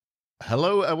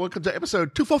Hello and welcome to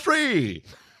episode 243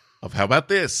 of How About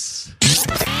This?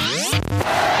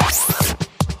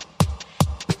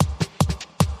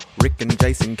 Rick and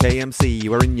Jason KMC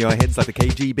were in your heads like the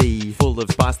KGB, full of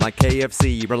spice like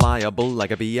KFC, reliable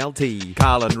like a BLT.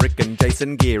 Carl and Rick and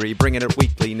Jason Geary, bringing it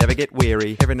weekly, never get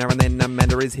weary. Every now and then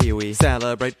Amanda is here, we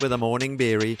celebrate with a morning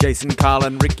beery. Jason, Carl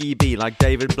and Ricky B, like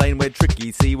David Blaine, we're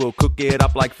tricky. See, we'll cook it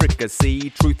up like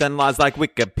fricassee, truth and lies like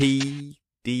Wikipedia.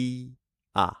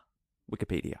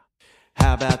 Wikipedia.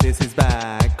 How about this is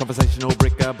back? Conversational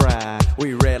bric-a-brac.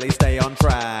 We rarely stay on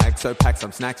track, so pack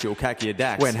some snacks, you'll cack your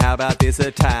dacks. When how about this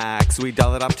attacks? We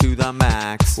dial it up to the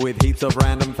max with heaps of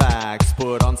random facts.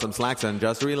 Put on some slacks and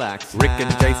just relax. Rick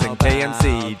and Jason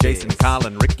KMC, Jason, Carl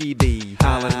and Ricky B.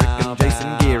 Carl and Rick and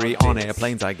Jason Geary. On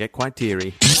airplanes I get quite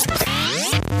teary.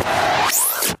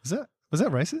 Was that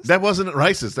racist? That wasn't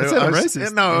racist. That sounded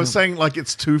racist. No, I was saying like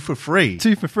it's 2 for free.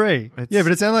 2 for free. Yeah,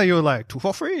 but it sounded like you were like 2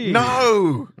 for free.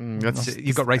 No.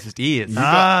 You've got racist ears.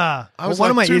 I was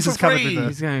one of like, my 2 ears for is covered free.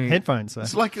 with the headphones. So.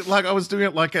 It's like I was doing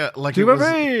it like a 2 for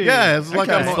free. Yeah, it's like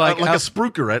Okay. a It's like a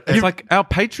spruiker. It's like our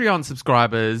Patreon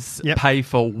subscribers pay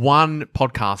for one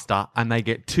podcaster and they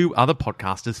get 2 other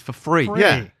podcasters for free.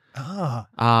 Yeah.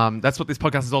 That's what this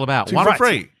podcast is all about. 2 for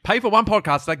free. Pay for one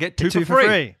podcaster, get 2 2 for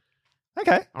free.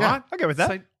 Okay. All right? I'll go with that.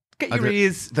 So get your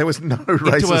ears There was no into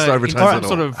racist overtones some at all.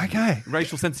 sort of Okay.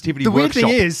 racial sensitivity The weird workshop.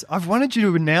 thing is, I've wanted you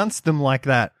to announce them like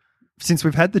that since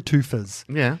we've had the twofers.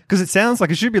 Yeah. Because it sounds like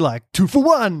it should be like 2 for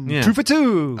 1, Yeah. 2 for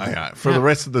 2. Okay, for the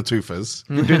rest of the twofers,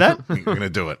 You do that? we're going to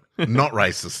do it. Not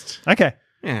racist. Okay.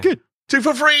 Yeah. Good. 2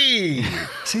 for free.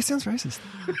 See, it sounds racist.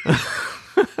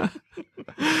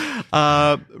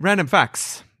 Random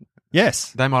facts.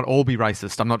 Yes. They might all be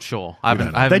racist. I'm not sure. I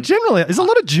don't haven't. They generally, there's a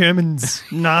lot of Germans,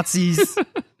 Nazis.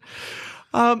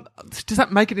 Does that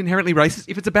make it inherently racist?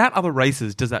 If it's about other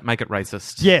races, does that make it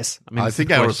racist? Yes. I mean, I this think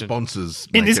is the our question. responses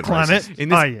In make this it climate. racist. In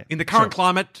this, Oh, yeah. in the current Sure.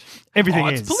 climate, Everything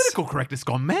it's is. political correctness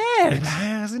gone mad.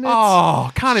 Hasn't it?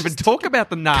 Oh, can't even talk about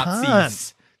the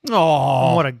Nazis.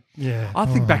 Oh, What a, yeah. I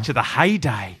think back to the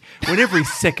heyday when every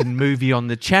second movie on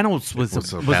the channels was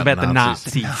about the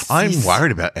Nazis. I'm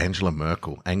worried about Angela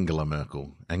Merkel.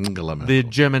 The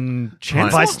German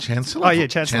chancellor. Chancellor? Oh, yeah,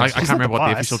 Chancellor. I She's can't not remember the what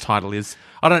the vice. official title is.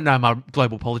 I don't know my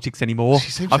global politics anymore.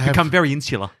 She seems to I've have- become very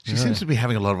insular. She seems to be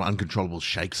having a lot of uncontrollable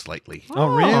shakes lately. Oh,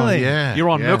 really? Yeah. You're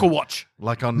on yeah. Merkel watch.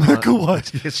 Like on Merkel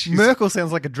what? Yes, she's- Merkel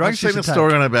sounds like a drug I've she seen the should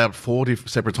story take. on about 40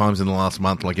 separate times in the last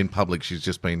month. Like in public, she's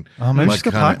just been. Oh, maybe she's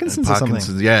got kinda- Parkinson's or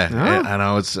something. Yeah. And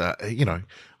I was, I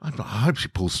hope she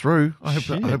pulls through. I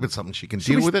hope it's something she can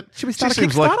deal we- with it. should we start she a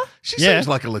seems like Kickstarter? she Yeah. seems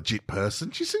like a legit person.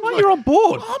 She seems Oh, like you're on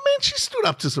board. Oh man, she stood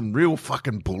up to some real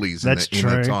fucking bullies That's in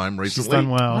her true. time She's recently. done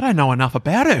well. I don't know enough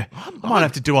about her. I might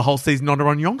have to do a whole season on her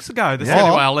on Yonks ago. That's the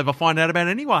only way I'll ever find out about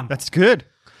anyone. That's good.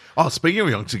 Oh, speaking of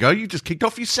yonks ago, you just kicked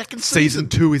off your second season. Season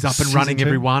 2 is up and Season running, 2.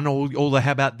 everyone. All the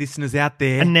How About Listeners out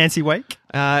there. And Nancy Wake.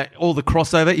 All the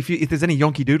crossover. If there's any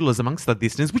Yonky Doodlers amongst the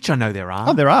listeners, which I know there are.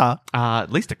 Oh, there are.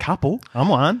 At least a couple. I'm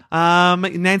one.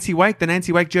 Nancy Wake, the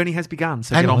Nancy Wake journey has begun,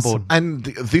 so get on board. And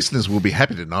the listeners will be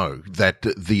happy to know that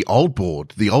the old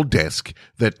board, the old desk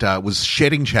that was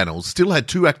shedding channels, still had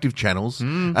 2 active channels.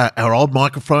 Our old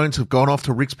microphones have gone off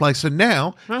to Rick's place, so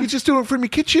now you just do it from your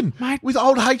kitchen Mate. with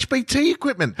old HBT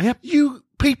equipment. Yep. You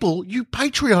people, you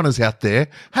Patreoners out there,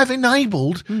 have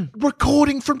enabled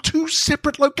recording from 2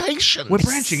 separate locations. We're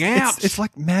branching out. It's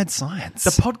like mad science.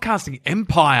 The podcasting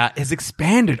empire has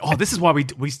expanded. Oh, this is why we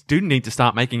do need to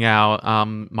start making our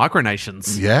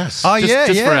micronations. Yes. Oh, Just, yeah,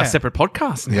 just for yeah. our separate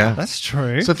podcasts. now. Yeah. That's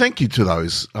true. So thank you to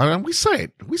those. We say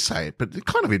it, but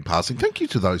kind of in passing. The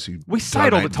to those who We say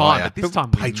it all the donate time, via but this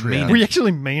time we Patreon. mean it. we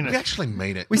actually mean We it. actually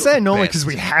mean it. We You're say it the normally best. because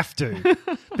we have to.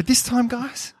 But this time,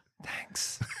 guys,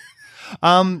 thanks.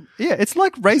 Yeah, it's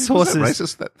like Was racehorses. that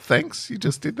racist? That thanks you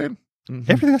just did then.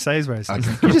 Everything I say is racist.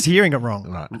 Okay. You're just hearing it wrong.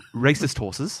 Right. Racist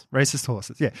horses. Racist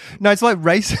horses. Yeah. No, it's like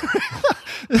race.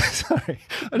 Sorry,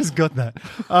 I just got that.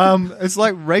 It's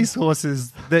like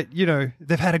racehorses that,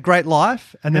 they've had a great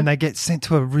life and then they get sent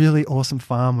to a really awesome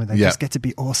farm where they Yeah. just get to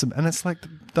be awesome. And it's like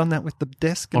done that with the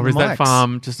desk and Or is the that mics.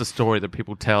 farm just a story that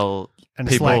people tell And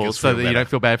it's people like- so that you don't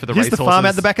feel bad for the Here's the racehorses? farm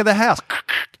out the back of the house.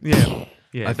 Yeah.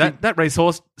 Yeah, that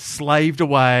racehorse slaved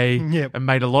away Yep. and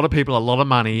made a lot of people a lot of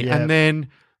money. Yep. And then,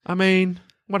 I mean,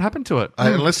 What happened to it?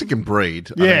 Unless it can breed,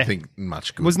 I Yeah. don't think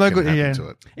much good Was no can good, happen yeah. to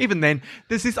it. Even then,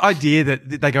 there's this idea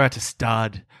that they go out to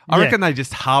stud. I Yeah. reckon they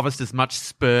just harvest as much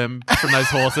sperm from those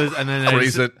horses and then they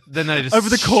Freeze just, it. Then they just Over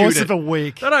the shoot course it. of a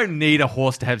week. They don't need a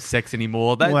horse to have sex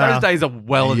anymore. Wow. Those days are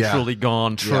well and Yeah. truly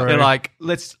gone. True. They're like,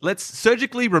 let's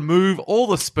surgically remove all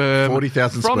the sperm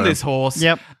 40,000 from sperm. this horse.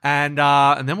 Yep. And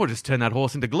then we'll just turn that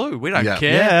horse into glue. We don't Yeah.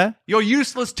 care. Yeah. You're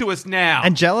useless to us now.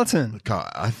 And gelatin. God,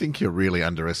 I think you're really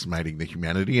underestimating the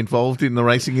humanity involved in the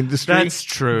racing industry. that's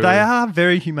true. They are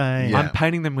very humane. Yeah. I'm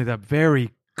painting them with a very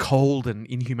cold and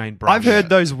inhumane brush. I've heard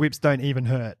those whips don't even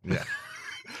hurt. Yeah.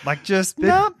 Like just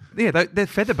no. Yeah, they're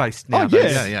feather based now. Oh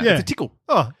yeah, yeah. yeah. It's a tickle.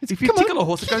 Oh, If you come tickle on. a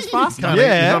horse, it goes faster. No,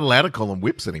 Yeah. You're not allowed to call them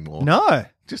whips anymore. No.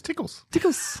 Just tickles.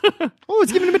 Tickles. Oh,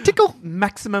 it's giving him a tickle.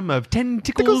 Maximum of 10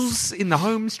 tickles in the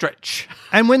home stretch.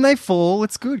 And when they fall,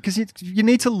 it's good because you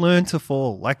need to learn to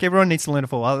fall. Like everyone needs to learn to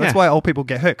fall. That's Yeah. why old people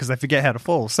get hurt because they forget how to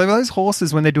fall. So those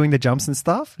horses, when they're doing the jumps and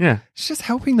stuff, Yeah. it's just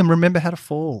helping them remember how to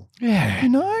fall. Yeah. You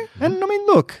know? And I mean,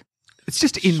 look, It's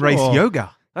just in-race Sure.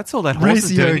 yoga. That's all that horse Race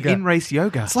is doing, yoga. in-race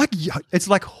yoga. it's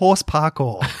like horse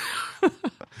parkour.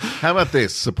 How about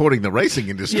this? Supporting the racing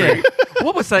industry. Yeah.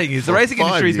 What we're saying is the For racing 5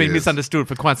 industry has been years. misunderstood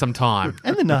for quite some time.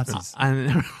 And the Nazis.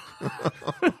 And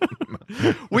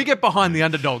we get behind the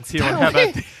underdogs here on How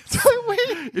About This. Don't we?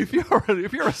 If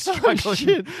you're a struggling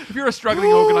shit.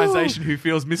 Oh, organisation who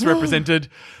feels misrepresented,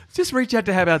 just reach out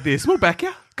to How About This. We'll back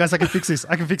you. Guys, I can fix this.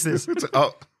 I can fix this.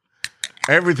 Oh,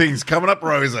 everything's coming up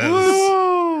roses.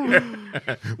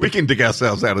 We can dig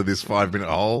ourselves out of this 5-minute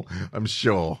hole, I'm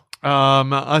sure.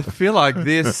 I feel like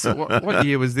this. What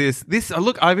year was this?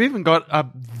 Look, I've even got a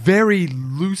very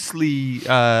loosely.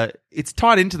 It's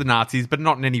tied into the Nazis, but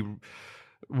not in any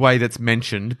way that's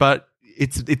mentioned. But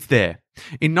it's there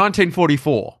in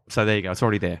 1944. So there you go. It's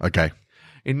already there. Okay.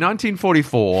 In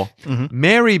 1944,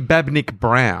 Mary Babnick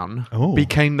Brown Oh.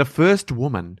 became the first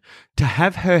woman to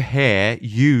have her hair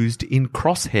used in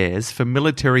crosshairs for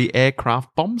military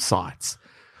aircraft bomb sites.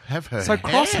 Have her. So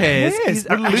crosshairs Hairs. is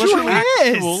Actual literally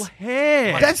hairs. actual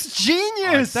hair. That's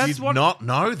genius. That's Did what- not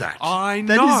know that. I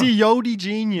That know. is a Yodi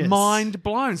genius. Mind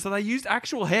blown. So they used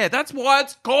actual hair. That's why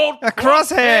it's called A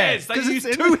crosshair. crosshairs. They 'Cause used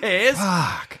it's in two the- hairs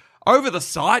Fuck. over the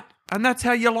site, and that's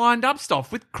how you lined up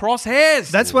stuff with crosshairs.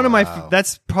 That's one of my.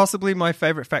 That's possibly my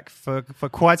favorite fact for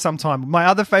quite some time. My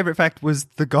other favorite fact was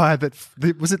the guy that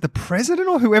was it the president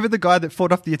or whoever the guy that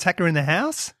fought off the attacker in the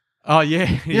house. Oh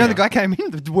yeah, You know the guy came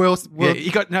in the worst. Yeah, he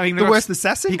got the worst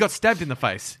assassin. He got stabbed in the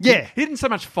face. Yeah. he didn't so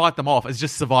much fight them off as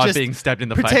just survive Just being stabbed in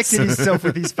the protected face. himself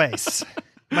with his face.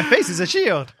 My face is a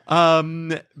shield.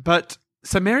 But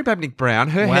so Mary Babnick Brown,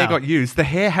 her Wow. hair got used. The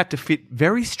hair had to fit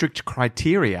very strict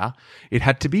criteria. It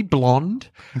had to be blonde.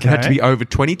 It had to Okay. be over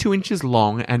 22 inches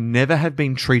long and never have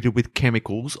been treated with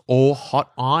chemicals or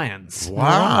hot irons.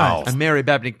 Wow. And Mary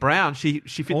Babnick Brown, she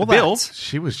fit All the bill. that.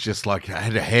 She was just like,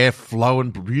 had her hair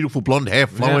flowing, beautiful blonde hair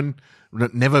flowing.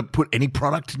 Never put any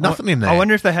product, nothing in there. I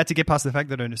wonder if they had to get past the fact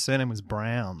that her surname was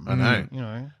Brown. I know. You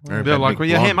know. Very They're bad like, big well,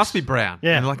 your hair blondes. must be brown.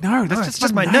 Yeah. And they're like, no, that's it's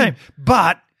just my name.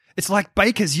 But it's like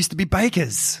bakers used to be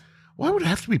bakers, Why would it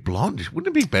have to be blonde? Wouldn't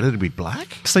it be better to be black?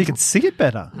 so you could see it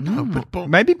better. No, but blonde.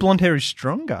 Maybe blonde hair is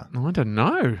stronger. I don't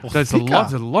know. There's thicker.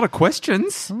 a lot of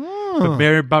questions. But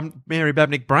Mary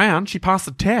Babnick Brown, she passed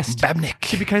the test. Babnick.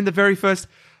 She became the very first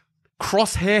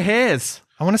crosshair hairs.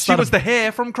 I want to She start. was the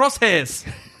hair from crosshairs.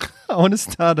 I want to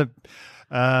start a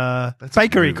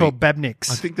bakery movie. called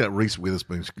Babnick's. I think that Reese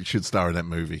Witherspoon should star in that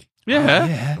movie. Yeah.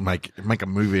 yeah, Make a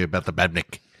movie about the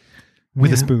Babnick.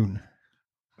 with a spoon.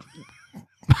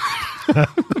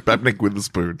 Babnick with the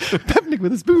spoon. Babnick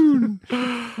with a spoon.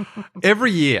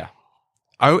 Every year,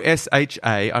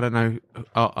 OSHA, I don't know,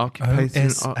 occupation.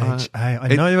 OSHA. I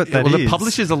know what that Well, is. it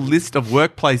publishes a list of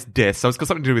workplace deaths, so it's got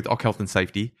something to do with health and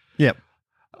safety. Yep.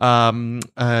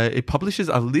 It publishes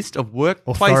a list of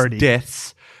workplace Authority.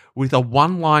 deaths with a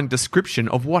one-line description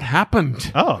of what happened.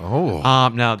 Oh,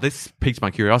 Now, this piqued my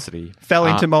curiosity. fell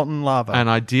into molten lava. And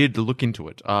I did look into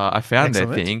it. I found that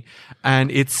Excellent. thing,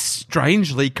 and it's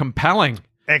strangely compelling.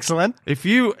 Excellent.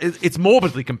 It's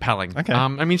morbidly compelling. Okay.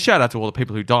 I mean, shout out to all the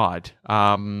people who died.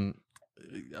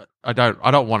 I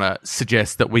don't want to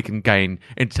suggest that we can gain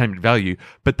entertainment value,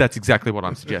 but that's exactly what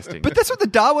I'm suggesting. But that's what the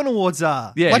Darwin Awards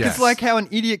are. Yeah, like yes. it's like how an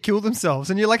idiot killed themselves,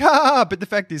 and you're like, ha ha ha. But the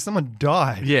fact is, someone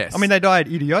died. Yes. I mean, they died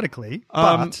idiotically.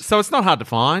 But So it's not hard to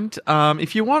find.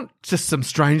 If you want just some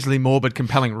strangely morbid,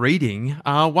 compelling reading,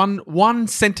 one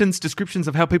sentence descriptions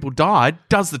of how people died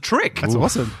does the trick. that's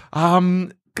awesome.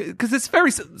 Because it's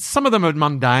some of them are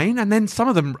mundane, and then some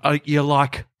of them you're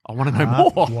like, I want to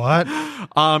know more. What?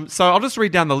 So I'll just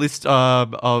read down the list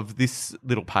of this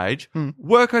little page.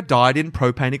 Worker died in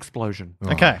propane explosion.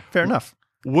 Okay, fair enough.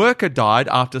 Worker died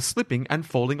after slipping and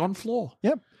falling on floor.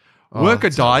 Yep. Worker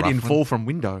that's a died rough in one. fall from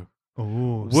window.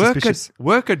 Oh, suspicious.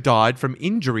 Worker died from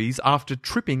injuries after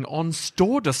tripping on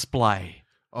store display.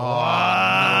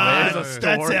 Oh, There's a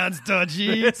That story. sounds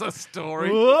dodgy. There's a story.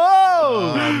 Whoa!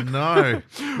 Oh no!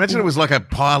 Imagine it was like a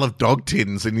pile of dog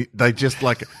tins, and they just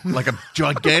like a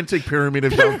gigantic pyramid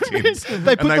of dog tins.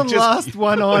 They put and the last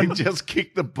one on. They just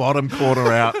kick the bottom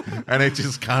quarter out, and it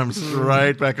just comes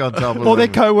straight back on top of Or their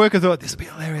them. co-worker thought, this will be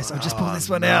hilarious. I'll just pull this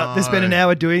one out. They spend an no.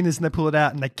 hour doing this and they pull it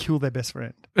out and they kill their best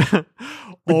friend.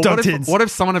 Or dog tins. what if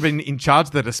someone had been in charge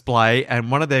of the display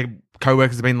and one of their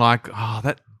co-workers had been like,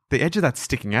 the edge of that's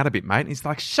sticking out a bit, mate. And he's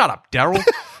like, shut up, Daryl.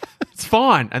 It's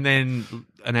fine. And then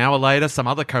an hour later, some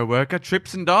other co-worker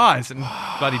trips and dies. And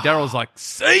bloody Daryl's like,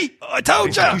 see? I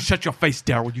told you. You shut your face,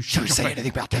 Daryl. You shut your face. anything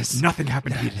about this. Nothing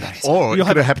happened here today. Or it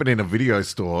could have happened in a video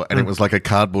store, and it was like a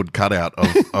cardboard cutout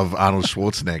of Arnold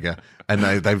Schwarzenegger, and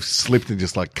they've slipped and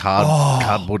just like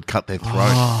cardboard cut their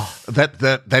throat.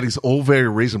 That is all very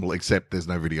reasonable, except there's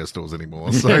no video stores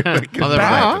anymore. So that could Oh, there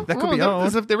happen. are? That could be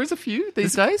old. There is a few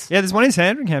these days. Yeah, there's one in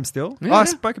Sandringham still. Yeah. I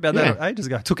spoke about that Yeah. ages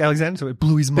ago. I took Alexander to it. It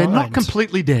blew his They're mind. not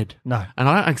completely dead. No. And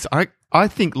I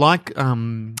think like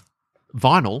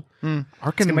vinyl, I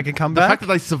reckon gonna make a comeback. The fact that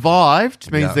they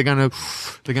survived means Yeah.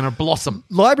 they're gonna blossom.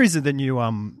 Libraries are the new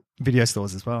video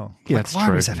stores as well. Yeah, Like, that's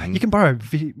libraries true. you can borrow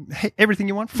everything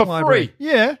you want from For a library. free.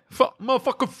 Yeah.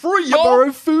 Motherfucker free, I y'all.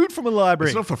 borrow food from a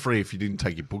library. It's not for free if you didn't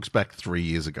take your books back 3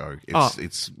 years ago.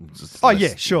 It's Oh,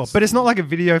 yeah, sure. But it's not like a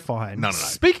video fine. No.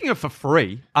 Speaking of for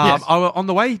free, Yes. on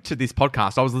the way to this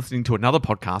podcast, I was listening to another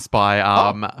podcast by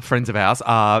friends of ours,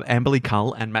 Amberly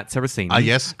Cull and Matt Saraceni.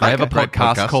 Yes. They have a Great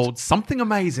podcast podcast. called Something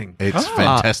Amazing. It's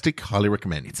fantastic. Highly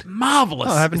recommend. It's marvelous.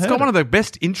 Oh, I haven't It's heard got it. one of the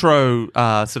best intro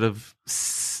sort of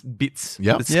bits.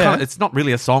 Yep. It's, Yeah. kind of, it's not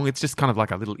really a song. It's just kind of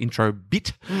like a little intro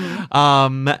bit.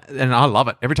 And I love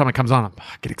it. Every time it comes on, I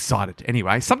get excited.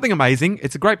 Anyway, Something Amazing.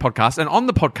 It's a great podcast. And on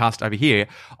the podcast over here,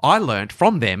 I learned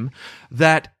from them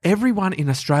that everyone in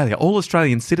Australia, all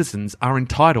Australian citizens, are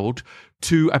entitled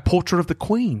to a portrait of the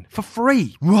Queen for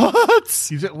free. What?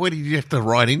 Where do you have to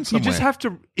write in You somewhere? just have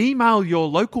to email your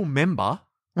local member,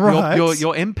 Right.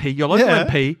 your MP, your local Yeah.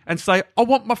 MP, and say, I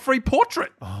want my free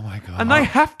portrait. Oh, my God. And they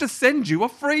have to send you a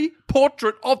free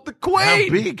portrait of the Queen.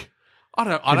 How big? I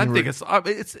don't think it's.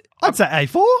 I'd say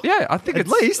A4. Yeah, I think At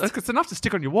it's least. it's enough to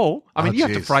stick on your wall. I mean, Oh, you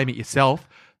have to geez. frame it yourself,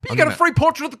 but you I'm get a gonna- free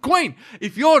portrait of the Queen.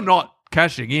 If you're not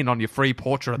cashing in on your free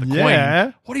portrait of the Yeah.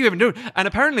 Queen, what are you even doing? And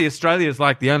apparently, Australia is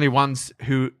like the only ones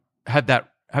who have that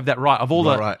right of all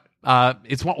the. Right.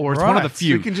 It's one of the Right. So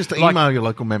few. you can just Like, email your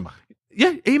local member.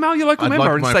 Yeah, email your local I'd member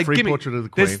like and my say, free "Give me." portrait of the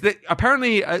Queen.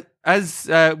 Apparently,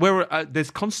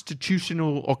 there's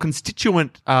constitutional or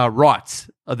constituent rights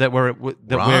that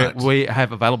Right. we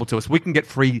have available to us. We can get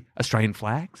free Australian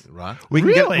flags. Right. We can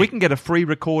Really? we can get a free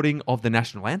recording of the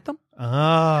national anthem,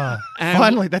 Ah. And-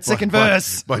 Finally, that second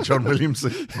verse. By John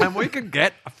Williamson. and we can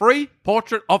get a free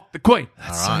portrait of the Queen.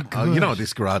 All right. Oh, you know what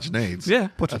this garage needs? Yeah, A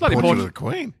bloody portrait portrait. of the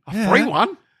Queen. A free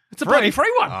one. It's a bloody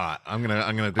free one. All right. I'm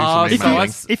gonna do Uh, some so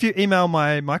emailing. If you email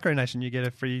my micronation, you get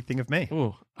a free thing of me.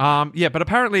 Ooh. Yeah, but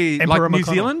apparently, Emperor like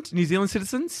McConnell. New Zealand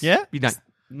citizens, Yeah? you don't.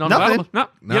 Not Nothing. available. No,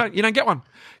 No. You don't get one.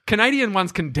 Canadian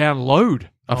ones can download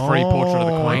a free portrait of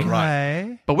the Queen,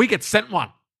 Okay. but we get sent one.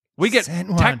 We get Sent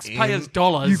one. taxpayers' In-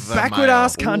 dollars. You The backward mail.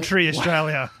 ass country,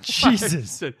 Australia.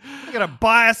 Jesus. I gotta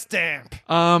buy a stamp.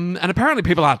 And apparently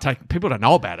people don't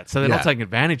know about it, so they're not Yeah. taking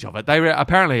advantage of it.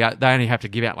 Apparently they only have to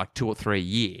give out like 2 or 3 a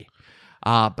year.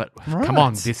 But come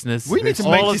on, Right. listeners. We need to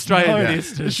all make this Australian known.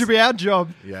 listeners. It should be our job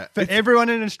Yeah. for everyone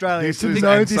in Australia to is-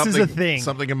 know and this is a something- thing.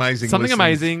 Something amazing. Something listens.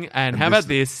 amazing, and how about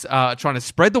this? Trying to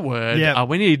spread the word. Yeah.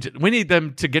 We need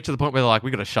them to get to the point where they're like,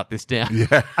 we got to shut this down.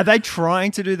 Yeah. Are they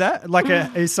trying to do that? Like,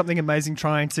 is something amazing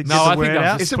trying to No, get I the think word I'm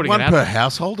out? just- Is it putting one it out per there.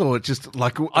 household, or just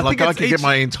like I think I it's could get each-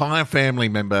 my entire family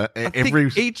member I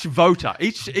every? think each voter,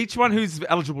 each one who's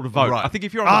eligible to vote. Right. I think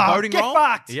if you're on the voting get roll,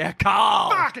 fucked. yeah, Carl.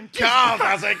 Carl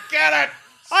doesn't get it.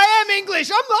 I am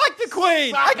English. I'm like the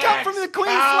Queen. I come from the Queen's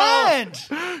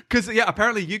land. Because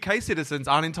apparently UK citizens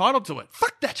aren't entitled to it.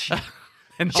 Fuck that shit.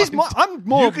 And I'm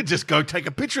more. You could just go take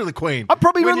a picture of the Queen. I'm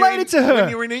probably when you're related to her. when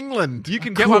you're in England. you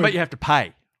can get one, but you have to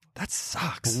pay. That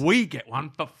sucks. We get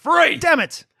one for free. Damn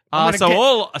it. I'm So gonna get-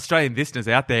 all Australian listeners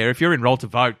out there, if you're enrolled to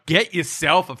vote, get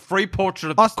yourself a free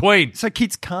portrait of the Oh, Queen. So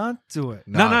kids can't do it.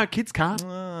 No, kids can't.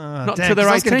 Ah, Not damn, till they're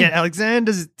 'cause I was going to 18. get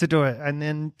Alexander to do it and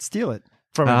then steal it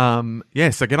from him.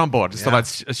 Yeah, so get on board. Just thought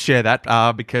I'd share that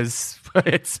because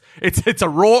it's a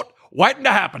rort waiting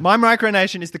to happen. My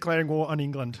micronation is declaring war on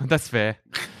England. That's fair.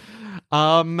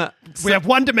 We have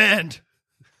one demand.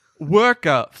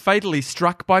 Worker fatally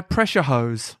struck by pressure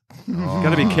hose.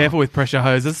 Got to be careful with pressure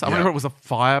hoses. I wonder if it was a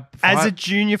fire. As a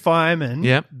junior fireman,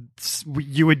 Yep.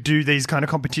 you would do these kind of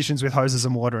competitions with hoses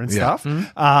and water and Yeah. stuff.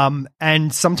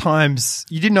 And sometimes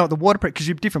you didn't know what the water pressure, because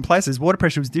you're different places. Water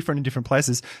pressure was different in different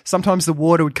places. Sometimes the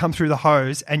water would come through the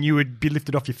hose and you would be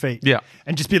lifted off your feet. Yeah.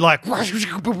 And just be like,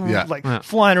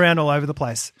 flying around all over the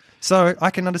place. So I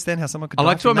can understand how someone could I die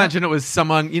like to from that. imagine it was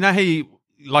someone, you know how you,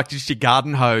 like just your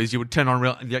garden hose, you would turn on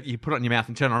you put it on your mouth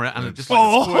and turn it around and it just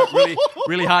squirt really,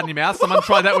 really hard in your mouth. Someone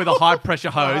tried that with a high pressure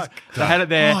hose. They had it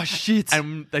there. Oh, shit.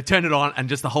 And they turned it on and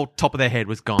just the whole top of their head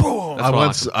was gone.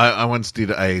 That's what I once did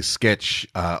a sketch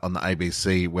on the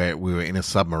ABC where we were in a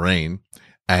submarine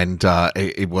and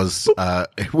it was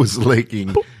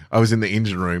leaking. I was in the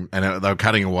engine room and they were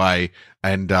cutting away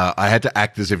and I had to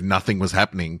act as if nothing was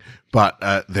happening, but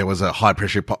there was a high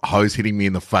pressure hose hitting me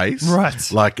in the face.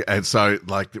 Right. And so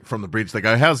from the bridge, they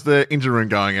go, "How's the engine room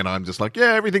going?" And I'm just like,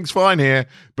 "Yeah, everything's fine here."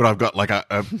 But I've got like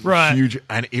a Right. huge,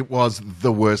 and it was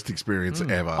the worst experience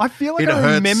ever. I feel like it I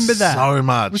hurt remember that. so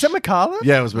much. Was that McCullough?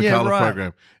 Yeah, it was McCullough right.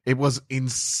 program. It was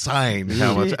insane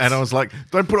how much, Shit. and I was like,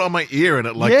 "Don't put it on my ear," and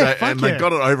it like, Yeah, they, fuck and they yeah.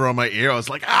 got it over on my ear. I was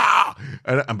like, "Ah!"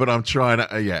 But I'm trying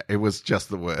to, it was just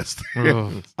the worst.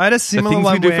 Ugh. I had a similar things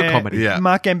we one do for where comedy. Yeah.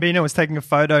 Mark Gambino was taking a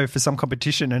photo for some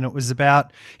competition, and it was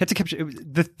about he had to capture.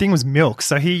 The thing was milk,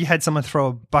 so he had someone throw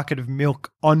a bucket of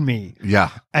milk on me, Yeah.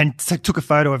 and took a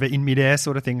photo of it in midair,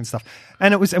 sort of thing and stuff.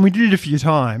 And we did it a few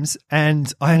times,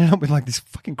 and I ended up with like this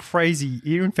fucking crazy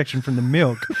ear infection from the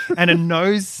milk and a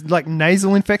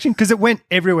nasal infection because it went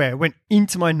everywhere. It went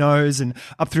into my nose and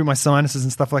up through my sinuses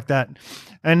and stuff like that.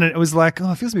 And it was like,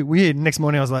 oh, it feels a bit weird. Next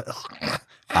morning, I was like,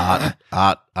 Art.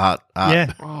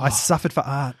 yeah, I suffered for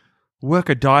art.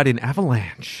 Worker died in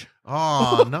avalanche.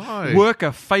 Oh, no.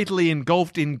 Worker fatally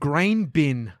engulfed in grain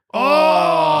bin.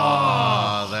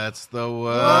 Oh, that's the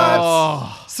worst.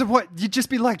 Oh. So what? You'd just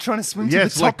be like trying to swim Yeah, to the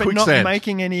it's like top and not quicksand.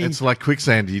 making any. It's like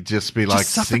quicksand. You'd just be like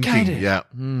suffocated. sinking. Yeah.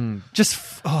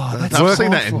 That's I've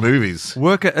seen that in awful. movies.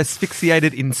 Worker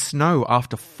asphyxiated in snow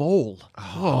after fall.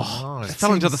 Oh, nice.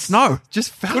 fell into the snow.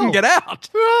 Just fell. Couldn't get out.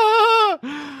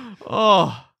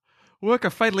 Oh.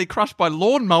 Worker fatally crushed by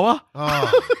lawnmower.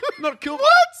 Oh. Not killed. What?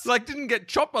 Like didn't get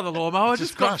chopped by the lawnmower.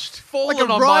 Just got crushed. fallen Like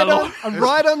a on by lawn.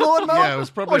 ride-on lawnmower? Yeah, it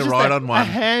was probably Or a just ride-on one. A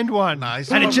hand one.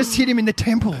 Nice. And it just hit him in the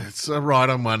temple. It's a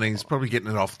ride on one. He's probably getting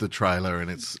it off the trailer,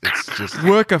 and it's just.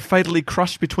 Worker fatally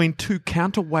crushed between two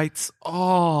counterweights.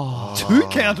 Oh. 2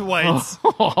 counterweights.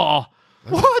 Oh.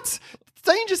 What?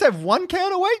 Don't you just have one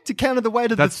counterweight to counter the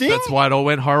weight of the thing? That's why it all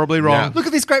went horribly wrong. Yeah. Look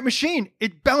at this great machine.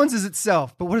 It balances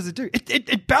itself. But what does it do?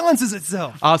 It balances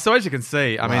itself. So as you can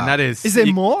see, I mean, Wow. that is... Is there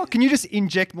more? Can you just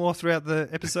inject more throughout the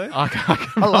episode? I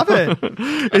love it.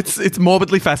 It's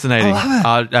morbidly fascinating.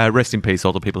 I love Rest in peace,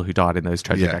 all the people who died in those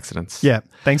tragic Yeah. accidents. Yeah.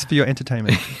 Thanks for your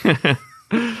entertainment.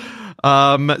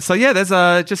 So yeah, there's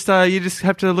you just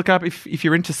have to look up if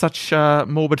you're into such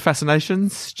morbid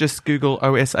fascinations. Just Google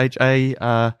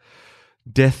OSHA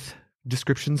death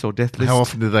descriptions or death list. How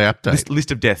often do they update?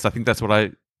 List of deaths. I think that's what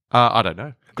I don't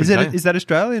know. Is that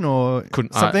Australian or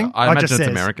Couldn't- something? I Oh, it imagine just it's says.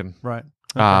 American. Right.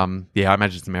 Yeah, I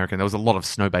imagine it's American. There was a lot of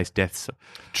snow-based deaths,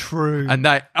 True. and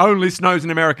they only snows in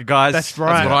America, guys. That's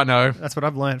right. That's what I know. That's what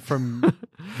I've learned from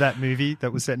that movie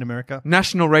that was set in America.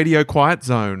 National Radio Quiet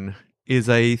Zone is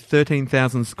a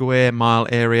 13,000 square mile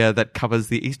area that covers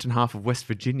the eastern half of West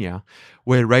Virginia,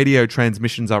 where radio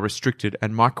transmissions are restricted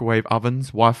and microwave ovens,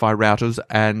 Wi-Fi routers,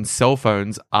 and cell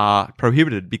phones are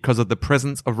prohibited because of the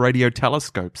presence of radio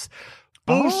telescopes.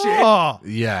 Bullshit. Oh,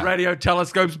 Yeah. Radio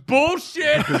telescopes,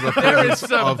 bullshit. There is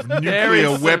some of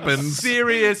nuclear weapons.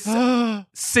 serious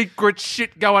secret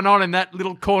shit going on in that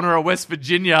little corner of West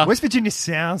Virginia. West Virginia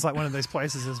sounds like one of those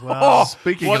places as well. Oh,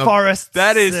 Speaking What of forests.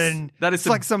 that is it's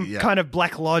some- like some yeah. kind of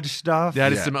Black Lodge stuff.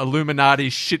 That is Yeah. some Illuminati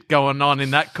shit going on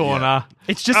in that corner.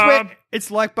 It's just where it's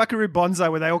like Buckaroo Banzai,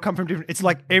 where they all come from different. It's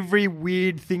like every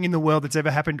weird thing in the world that's ever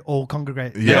happened all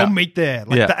congregate. They Yeah. all meet there,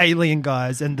 like Yeah. the alien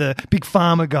guys and the big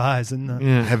pharma guys and the.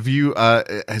 Yeah. Have you?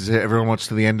 Has everyone watched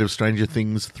to the end of Stranger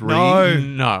Things 3? No.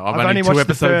 No, I've I've only only two watched the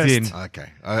episodes in. first. Okay,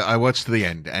 I watched to the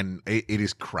end, and it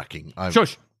is cracking.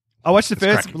 Shush. I watched the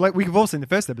first. cracking. Like we've all seen the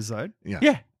first episode. Yeah.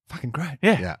 Yeah. Fucking great.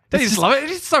 Yeah. Yeah. Don't you just love it? You're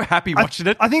just so happy watching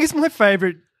it. I think it's my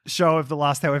favorite show of the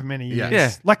last however many years. Yeah.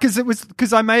 Yeah. Like,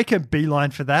 because I make a beeline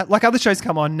for that. Like, other shows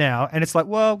come on now, and it's like,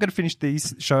 well, I'm going to finish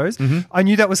these shows. I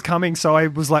knew that was coming, so I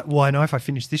was like, well, I know if I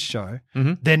finish this show,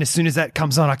 then as soon as that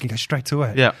comes on, I can go straight to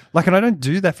it. Yeah. Like, and I don't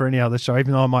do that for any other show,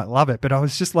 even though I might love it. But I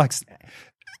was just like,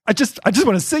 I just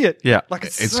want to see it. Yeah. Like,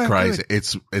 it's It's so crazy.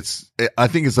 good. I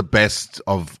think it's the best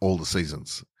of all the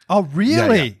seasons. Oh,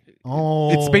 really?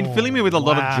 it's been filling me with a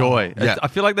lot of joy. Yeah. I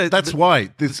feel like that's why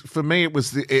this for me it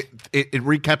was it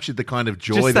recaptured the kind of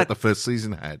joy Just that that- the first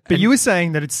season had. But you were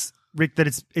saying that it's Rick, that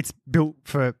it's built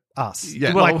for us,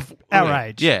 Yeah. like Well, our yeah.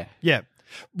 age, Yeah. yeah.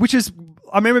 Which is,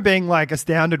 I remember being like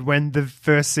astounded when the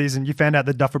first season you found out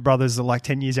the Duffer Brothers are like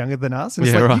 10 years younger than us, and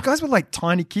it's Yeah, like right. you guys were like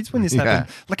tiny kids when this Yeah.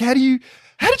 happened. Like, how did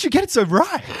you get it so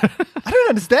right? I don't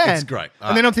understand. It's great.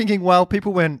 And then I'm thinking, well,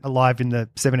 people weren't alive in the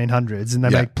 1700s, and they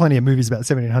Yeah. make plenty of movies about the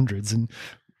 1700s,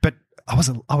 but I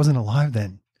wasn't alive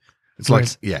then. It's like,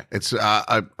 Whereas- yeah, it's.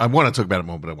 I want to talk about it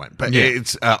more, but I won't. But Yeah.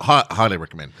 it's highly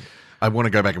recommend. I want to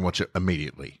go back and watch it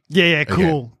immediately. Yeah,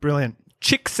 cool, Okay. brilliant.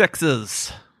 Chick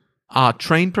sexers are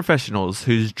trained professionals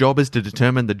whose job is to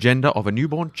determine the gender of a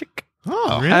newborn chick.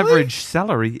 Oh, Really? Average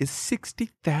salary is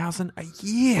 $60,000 a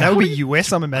year. That would be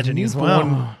US, I'm imagining as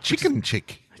well. chicken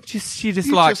chick. You're just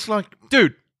You like, just like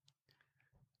dude,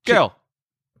 girl,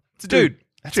 it's a dude.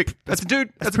 chick. That's a dude.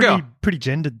 That's a pretty, girl. pretty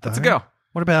gendered, though. That's a girl.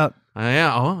 What about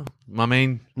Yeah. Oh, I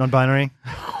mean, non-binary?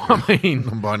 I mean,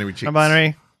 Non-binary chicks.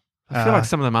 Non-binary? I feel like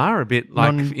some of them are a bit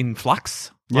like non- in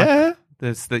flux. Like, Yeah.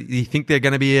 There's you think they're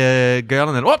going to be a girl,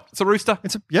 and then it's a rooster.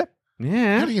 Yeah. How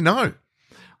Yeah, do you know?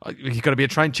 you've got to be a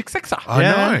trained chick sexer. I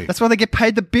Yeah. know. That's why they get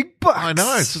paid the big bucks. I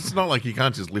know. It's not like you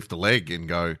can't just lift a leg and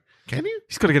go. Can you? You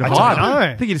just got to get a I don't vibe. know.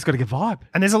 I think you just got to get vibe.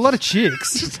 And there's a lot of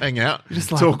chicks. Just hang out.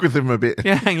 Just like- talk with them a bit.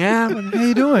 Yeah, hang out. How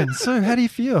you doing? So, how do you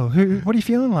feel? What are you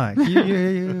feeling like?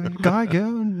 You guy,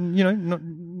 girl?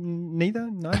 Neither.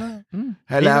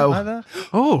 Hello. Neither.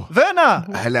 Oh, Werner.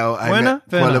 Hello. I'm Werner? a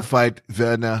qualified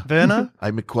Werner. Werner.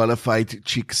 I'm a qualified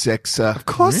chick sexer. Of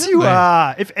course you Really?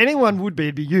 are. If anyone would be,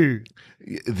 it'd be you.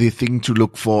 The thing to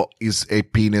look for is a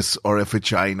penis or a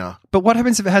vagina. But what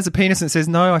happens if it has a penis and it says,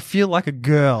 "No, I feel like a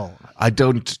girl"? I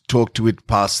don't talk to it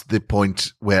past the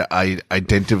point where I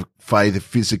identify the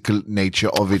physical nature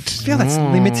of it. I feel that's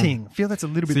limiting. I feel that's a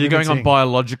little bit. so you're going on limiting.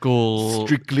 biological,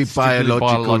 Strictly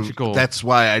biological. That's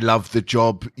why I love the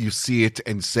job. You see it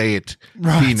and say it.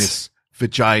 Right. Penis,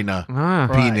 vagina,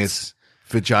 penis,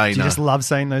 vagina, Do you just love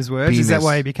saying those words? Is that Penis.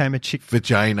 why you became a chick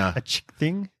vagina.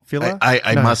 thing? Filler?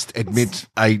 I No. must admit,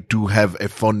 I do have a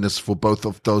fondness for both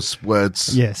of those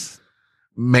words. Yes.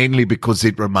 Mainly because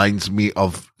it reminds me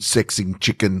of sexing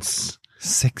chickens.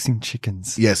 Sexing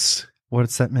chickens. Yes. What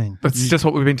does that mean? That's just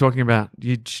what we've been talking about.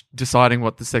 You deciding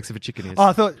what the sex of a chicken is. Oh,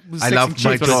 I thought it was I sexing love my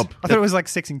chicks. job. I thought it was like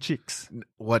sexing chicks.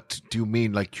 What do you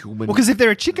mean, like human? Well, because if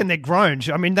they're a chicken, they're grown.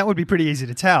 I mean, that would be pretty easy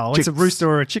to tell. It's a Chicks. rooster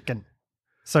or a chicken.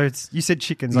 So you said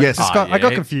chickens. Yes. I got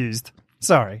yeah. confused.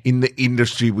 Sorry. In the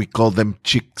industry, we call them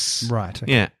chicks. Right.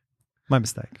 Okay. yeah. My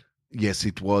mistake. Yes,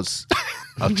 it was.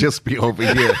 I'll just be over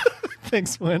here.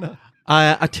 Thanks, Werner.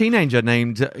 A teenager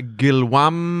named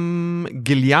Guillaume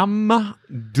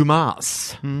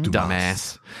Dumas,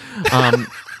 dumbass,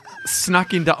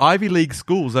 snuck into Ivy League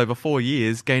schools over 4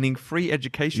 years, gaining free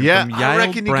education Yeah, from I Yale,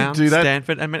 reckon you could Brown, do that.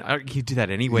 Stanford. I mean, you do that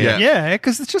anywhere. Yeah. Yeah,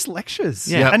 because it's just lectures.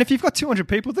 Yeah. And if you've got 200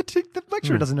 people, the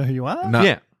lecturer doesn't know who you are. No.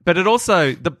 Yeah. But it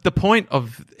also, the point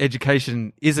of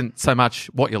education isn't so much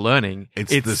what you're learning.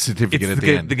 It's the certificate at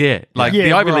the end. Like Yeah,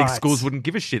 the Ivy League right. schools wouldn't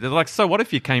give a shit. They're like, so what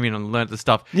if you came in and learned the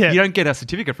stuff? Yeah. You don't get a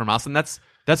certificate from us, and that's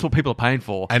what people are paying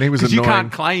for. And he was 'Cause you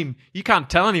annoying. you can't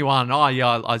tell anyone, oh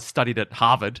yeah, I studied at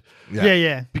Harvard.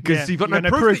 Yeah. Because Yeah. you've got You no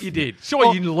proof that you did. Sure,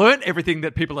 Well, you learnt everything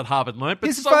that people at Harvard learnt, but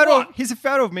Here's a so photo. what? Here's a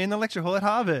photo of me in the lecture hall at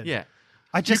Harvard. Yeah.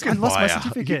 I lost buy my a-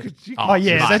 certificate. you could- Oh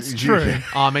yeah, mate, that's true.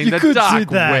 I mean, You the could dark do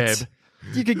that. web.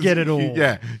 You could get it all.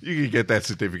 Yeah, you could get that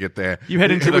certificate there. You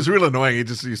head into It the- was real annoying. He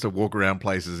just used to walk around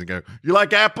places and go, "You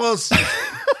like apples?"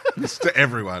 Just to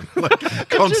everyone, like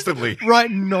constantly. Write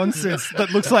nonsense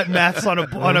that looks like maths on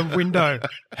a window.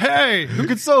 Hey, who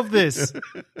could solve this?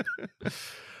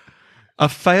 A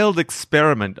failed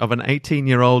experiment of an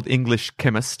 18-year-old English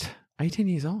chemist, 18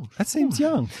 years old, That seems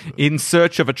young. in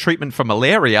search of a treatment for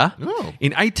malaria Oh.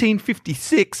 in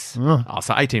 1856. Oh,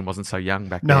 so 18 wasn't so young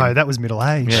back then. No, that was middle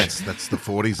age. That's the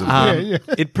 40s of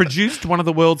It produced one of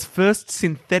the world's first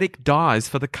synthetic dyes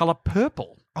for the color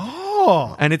purple,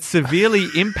 Oh. and it severely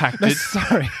No, impacted.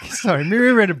 sorry.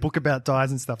 Miri read a book about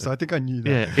dyes and stuff, so I think I knew that.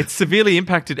 Yeah, it severely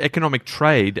impacted economic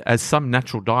trade as some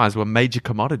natural dyes were major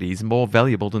commodities more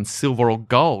valuable than silver or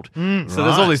gold. So there's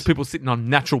all Right. these people sitting on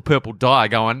natural purple dye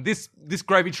going, this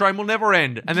gravy train will never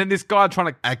end. And then this guy trying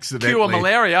to Accidentally. cure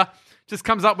malaria just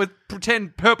comes up with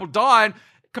pretend purple dye and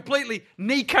completely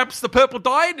kneecaps the purple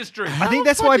dye industry. I think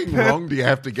that's why fucking wrong do you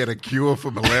have to get a cure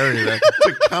for malaria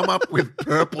to come up with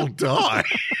purple dye?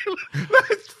 I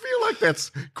feel like that's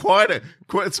quite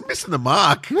it's missing the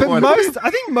mark. But quite a bit. I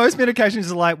think most medications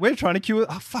are like, we're trying to cure.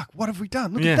 Oh fuck, what have we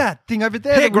done? Look Yeah. at that thing over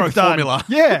there. Hair that we've growth done. formula.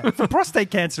 Yeah, for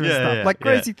prostate cancer and Yeah, stuff, yeah, like yeah.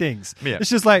 crazy things. Yeah. It's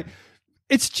just like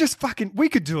It's just fucking, we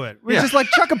could do it. We Yeah. just like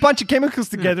chuck a bunch of chemicals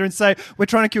together and say, we're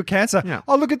trying to cure cancer. Yeah.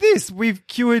 Oh, look at this. We've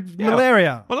cured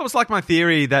malaria. Well, that was like my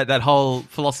theory that whole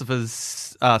philosopher's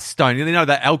stone. You know,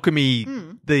 that alchemy,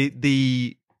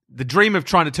 the dream of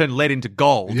trying to turn lead into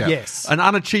gold. Yeah. Yes. An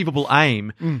unachievable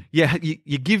aim. Yeah,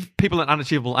 you give people an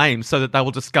unachievable aim so that they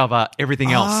will discover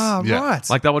everything else. Ah, Yeah. right.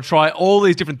 Like they will try all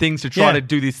these different things to try Yeah. to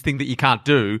do this thing that you can't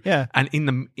do. Yeah. And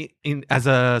in as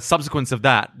a subsequence of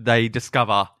that, they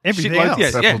discover Everything shitloads- else.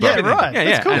 Yeah, Purple yeah, dye. everything. Right. Yeah, That's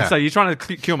yeah. cool. And Yeah. so you're trying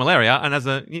to cure malaria,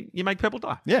 and you make purple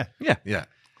dye. yeah. Yeah. Yeah.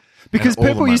 Because And all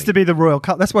the purple used money. to be the royal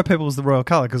color. That's why purple was the royal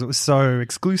color, because it was so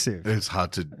exclusive. It's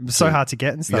hard to. It was so hard to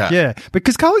get and stuff. Yeah. Yeah.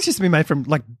 Because colors used to be made from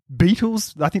like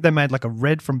beetles. I think they made like a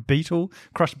red from beetle,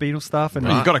 crushed beetle stuff. And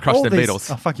Well, you gotta crush all the these- beetles.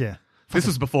 Oh, fuck yeah. This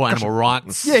was before animal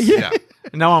rights. Yeah, yeah.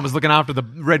 No one was looking after the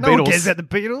red No one beetles. cares about the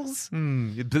beetles.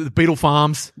 The beetle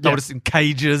farms. They Yeah. were just in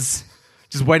cages,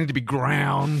 just waiting to be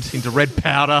ground into red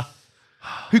powder.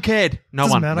 Who cared? No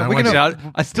Doesn't one. matter. No We're one.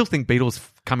 gonna- I still think beetles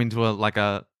come into a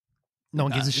No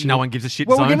one gives a shit. no one gives a shit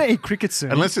Well, zone. we're going to eat crickets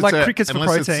soon. Unless it's like crickets for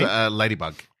unless protein. it's a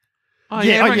ladybug. Oh,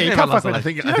 yeah, everyone- you everyone can't loves fuck with that. it. I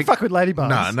think- You I don't think- fuck with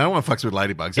ladybugs. No one fucks with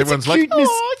ladybugs. It's a Everyone's like, cuteness.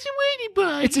 oh, it's a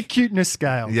ladybug. It's a cuteness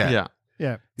scale. yeah. Yeah.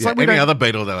 Yeah. It's Yeah, like we any don't- other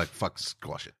beetle, they're like, fuck,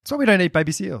 squash it. That's why we don't eat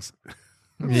baby seals.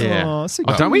 Yeah. Oh, so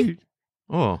Oh, don't we? cute.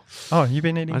 Oh, Oh, you've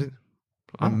been eating?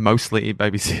 I mostly eat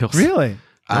baby seals. Really?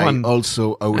 I one-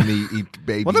 also only eat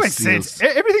baby Well, that makes seals. sense.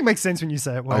 Everything makes sense when you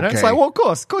say it. Won't it? It's Okay. like, well,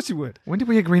 of course you would. When did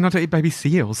we agree not to eat baby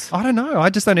seals? I don't know. I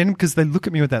just don't eat them because they look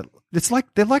at me with that. It's like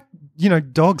they're like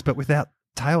dogs, but without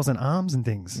tails and arms and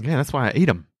things. Yeah, that's why I eat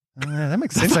them. That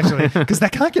makes sense actually because they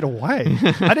can't get away.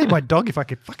 I'd eat my dog if I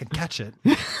could fucking catch it.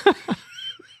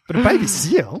 But a baby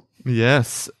seal?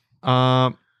 Yes.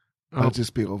 I'll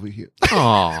just be over here.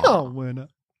 Oh. Oh, Werner.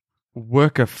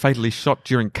 Worker fatally shot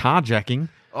during carjacking.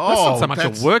 That's not so much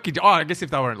a work. Oh, I guess if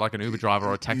they were like an Uber driver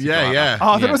or a taxi driver. Yeah.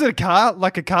 Oh, I thought it was a car,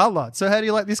 like a car lot. So how do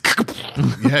you like this?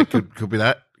 Yeah, could be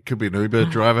that. Could be an Uber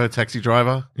driver, taxi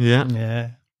driver. Yeah. Yeah.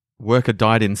 Worker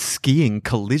died in skiing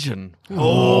collision.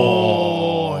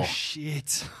 Oh,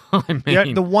 shit. I mean,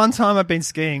 Yeah, the one time I've been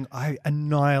skiing, I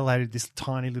annihilated this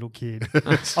tiny little kid. I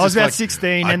was just about like,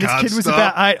 16 I and this can't kid was stop.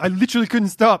 about 8. I literally couldn't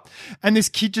stop. And this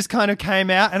kid just kind of came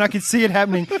out and I could see it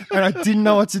happening and I didn't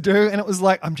know what to do. And it was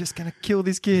like, I'm just going to kill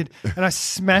this kid. And I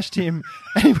smashed him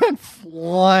and he went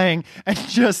flying and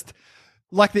just...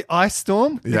 Like the ice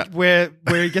storm, Yeah. where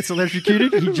he gets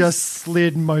electrocuted, he just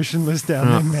slid motionless down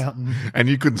the mountain. And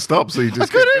you couldn't stop, so you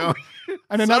just kept going.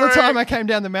 And another Sorry. time I came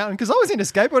down the mountain because I was into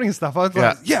skateboarding and stuff. I was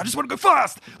like, Yeah. I just want to go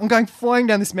fast. I'm going flying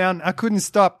down this mountain. I couldn't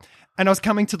stop. And I was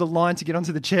coming to the line to get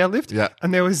onto the chairlift. Yeah.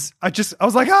 And I was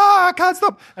like, I can't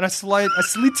stop. And I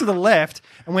slid to the left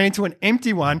and went into an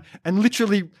empty one. And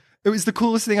literally, it was the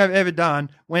coolest thing I've ever done.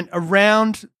 Went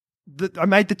around, I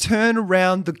made the turn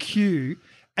around the queue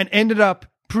and ended up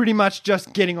pretty much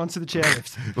just getting onto the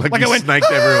chairlift. Like you I went, snaked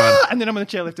everyone. And then I'm on the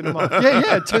chairlift and I'm off.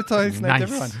 Yeah, totally snaked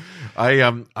Nice.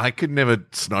 everyone. I could never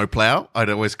snowplow. I'd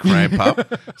always cramp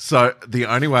up. So the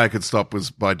only way I could stop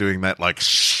was by doing that, like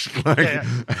shh. Yeah.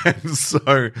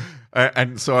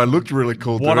 And so I looked really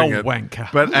cool What doing a it.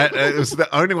 wanker. But it was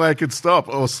the only way I could stop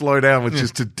or slow down was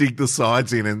just to dig the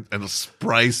sides in and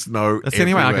spray snow. that's the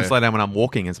only way I can everywhere. slow down when I'm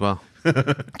walking as well.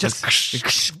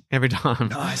 Just Every time.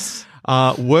 nice.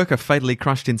 Worker fatally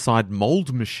crushed inside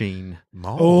mold machine.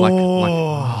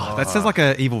 Mold. That sounds like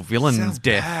an evil villain Sounds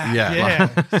death. bad.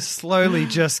 Yeah. Slowly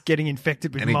just getting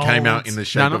infected with And he molds. came out in the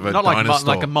shape No, of a not like dinosaur.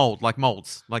 like a mold, like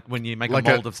molds, like when you make Like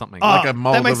a a- mold of something. like a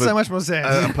mold That makes of a- so much more sense. a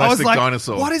I was plastic like,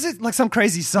 dinosaur. what is it? Like some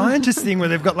crazy scientist thing where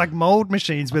they've got like mold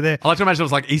machines where they're... I like to imagine it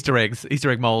was like Easter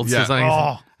egg molds, Yeah. or something.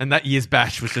 Oh. And that year's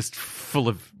batch was just full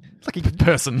of like a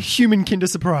person. human Kinder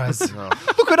Surprise.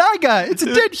 Look what I got. It's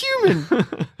a dead human.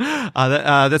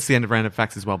 That's the end of random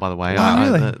facts as well, by the way. Oh,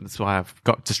 really? That's why I've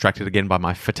got distracted again by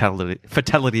my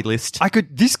fatality list.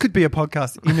 This could be a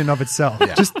podcast in and of itself.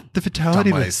 Just the fatality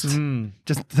Dumb list. ways.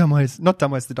 Just dumb ways. Not dumb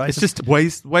ways to die. It's just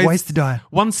ways to die.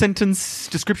 One sentence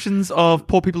descriptions of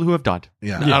poor people who have died.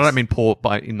 Yeah. I don't mean poor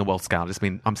in the world scale. I just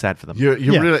mean I'm sad for them. You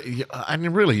Yeah.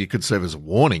 really, you could serve as a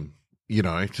warning,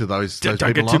 to those Don't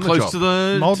people get too on the close job. to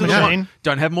the Mold to the machine. one.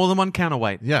 Don't have more than one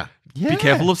counterweight. Yeah. Yeah. Be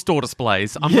careful of store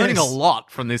displays. I'm Yes. learning a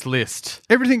lot from this list.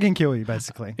 Everything can kill you,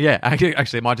 basically. Yeah, actually,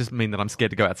 it might just mean that I'm scared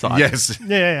to go outside. Yes.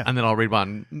 Yeah. And then I'll read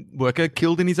one worker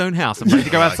killed in his own house. Afraid to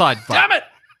go outside. Damn it!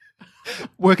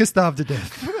 Worker starved to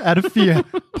death out of fear.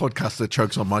 Podcaster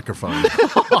chokes on microphone.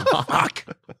 Fuck.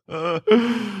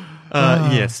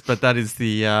 Yes, but that is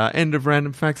the end of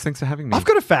random facts. Thanks for having me. I've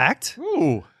got a fact.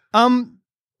 Ooh.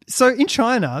 So in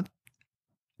China,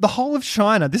 the whole of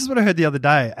China, this is what I heard the other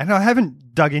day, and I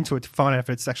haven't dug into it to find out if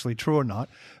it's actually true or not,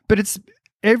 but it's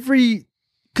every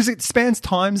because it spans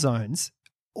time zones.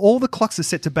 All the clocks are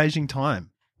set to Beijing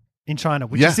time in China,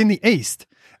 which Yeah. is in the east,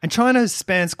 and China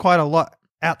spans quite a lot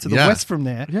out to the Yeah. west from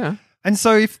there. Yeah. And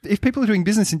so if people are doing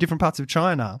business in different parts of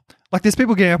China, like there's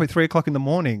people getting up at 3 o'clock in the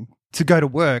morning to go to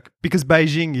work because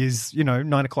Beijing is,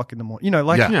 9 o'clock in the morning.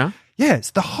 Yeah. Yeah. Yes,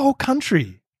 the whole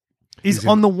country is Is in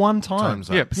on the one time. time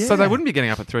zone. Yeah. So they wouldn't be getting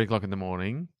up at 3 o'clock in the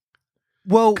morning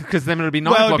Well, because then it'd be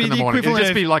 9 well, o'clock it'd in be the morning. It'd equivalent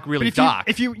just be of- like but really if you- dark.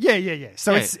 Yeah.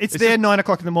 So Yeah, it's it's there just- 9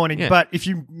 o'clock in the morning. Yeah. But if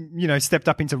you stepped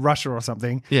up into Russia or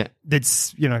something, Yeah.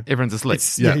 that's Everyone's asleep.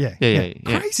 it's, Yeah. Yeah.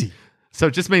 crazy. So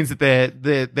it just means that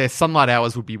their sunlight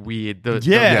hours would be weird.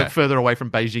 Yeah. The further away from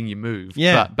Beijing you move.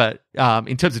 Yeah. But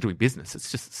in terms of doing business,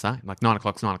 it's just the same. Like 9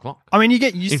 o'clock's 9 o'clock. I mean, you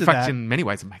get used In to fact, that. in many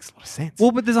ways, it makes a lot of sense.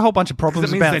 Well, but there's a whole bunch of because problems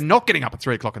it means about they're not getting up at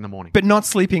 3 o'clock in the morning. But not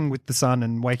sleeping with the sun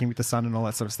and waking with the sun and all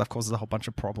that sort of stuff causes a whole bunch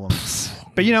of problems.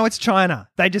 But it's China.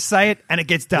 They just say it and it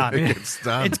gets done. It gets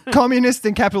done. It's communist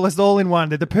and capitalist all in one.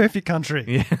 They're the perfect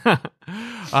country. Yeah.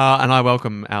 And I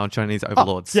welcome our Chinese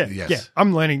overlords. Yeah, Yes. yeah.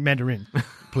 I'm learning Mandarin.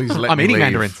 Please let I'm me eating leave.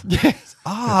 mandarins. Yes.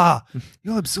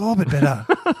 You'll absorb it better.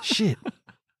 Shit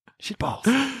balls.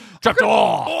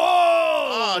 Trapdoor!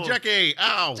 Oh, Jackie!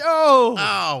 Ow! Oh,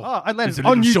 Ow! I landed It's a on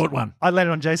little you. short one. I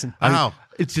landed on Jason. Ow!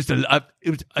 It's just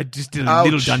I just did a Ouch.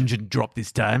 little dungeon drop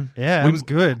this time. Yeah, it was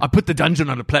good. I put the dungeon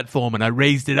on a platform and I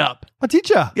raised it up. Oh, did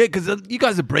you? Yeah, because you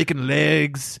guys are breaking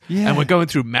legs, Yeah. and we're going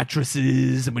through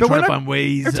mattresses, and we're But trying when to I- find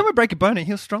ways. Every time I break a bone, it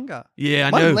heals stronger. Yeah,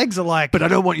 I My know. legs are like, But I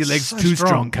don't want your legs so too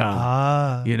strong, Carl.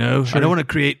 Ah, You know, I true. don't want to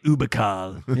create Uber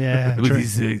Carl Yeah, with true.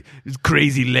 his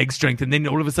crazy leg strength, and then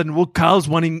all of a sudden, Carl's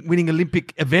winning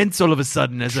Olympic events all of a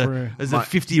sudden as True. a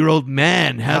 50-year-old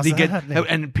man. How How's did he that get? happening?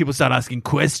 And people start asking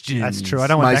questions. That's true. I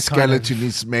don't want My that kind of. skeleton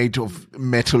is made of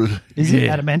metal. Is it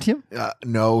Yeah. adamantium?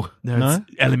 No, No,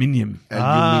 it's aluminium.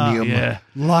 aluminium. Yeah.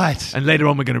 Light. And later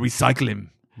on, we're going to recycle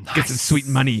him. Get some sweet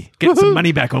money. Get some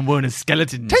money back on Werner's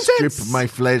skeleton. Strip my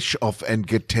flesh off and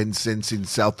get 10 cents in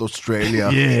South Australia.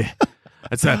 Yeah.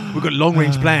 We've got long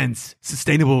range plans,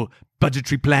 sustainable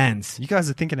budgetary plans. You guys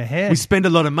are thinking ahead. We spend a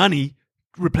lot of money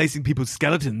replacing people's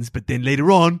skeletons, but then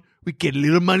later on, we get a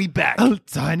little money back. a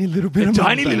tiny little bit A of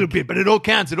tiny money little back. bit, but it all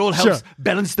counts. It all helps Sure.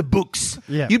 balance the books.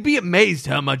 Yeah. You'd be amazed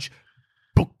how much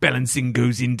book balancing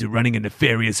goes into running a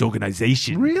nefarious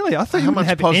organization. Really? I thought you How wouldn't much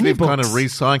have any positive books. kind of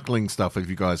recycling stuff have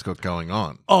you guys got going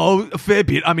on? Oh, a fair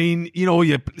bit. I mean, all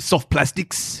your soft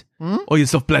plastics, Hmm? all your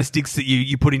soft plastics that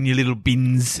you put in your little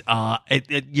bins at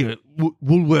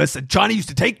Woolworths. And China used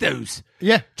to take those.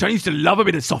 Yeah. China used to love a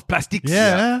bit of soft plastics.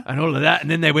 Yeah. And all of that. And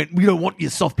then they went, we don't want your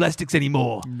soft plastics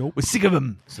anymore. Nope. We're sick of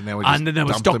them. So now we just and then they were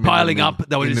dump them in stockpiling the- up.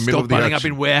 They were in just the middle of the stockpiling up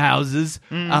ocean. in warehouses.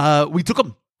 We took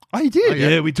them. Oh, you did?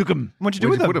 Yeah, we took them. What'd you do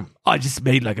Where'd with you them? put 'em? I just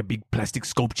made like a big plastic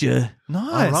sculpture.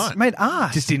 Nice. All right. Made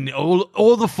art. Just in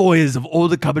all the foyers of all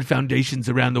the cupboard foundations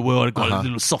around the world, I've got Uh-huh.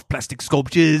 little soft plastic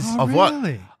sculptures. Oh, Of what?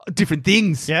 really? Different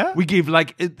things. Yeah? We give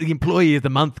the employee of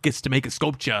the month gets to make a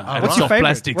sculpture out of What's your soft favorite?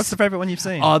 plastics. What's the favorite one you've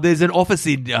seen? There's an office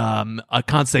in I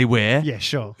can't say where. yeah,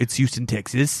 sure. It's Houston,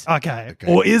 Texas. Okay.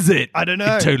 Or is it? I don't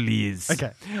know. It totally is.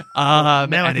 Okay.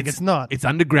 Now I think it's not. It's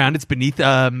underground. It's beneath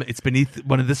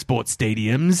one of the sports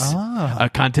stadiums. Ah. I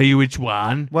can't tell you which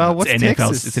one. Well, what's it's NFL,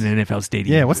 Texas? It's an NFL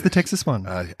stadium. Yeah, what's the Texas one?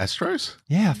 Astros?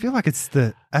 Yeah, I feel like it's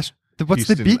the what's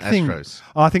Houston the big thing? Astros.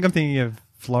 Oh, I think I'm thinking of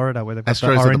Florida where they've got Astros the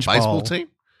are the Orange baseball Bowl. team?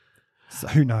 So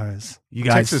who knows? You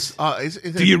guys Texas.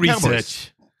 Is do your it Cowboys?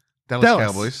 research. Dallas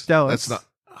Cowboys. Dallas. That's not.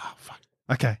 Oh, fuck.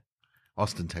 Okay.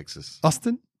 Austin, Texas.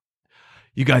 Austin?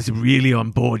 You guys are really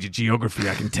on board your geography,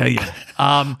 I can tell you.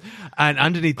 And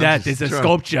underneath that, just there's a trying.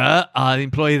 sculpture,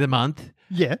 Employee of the Month.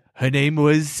 Yeah. Her name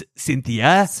was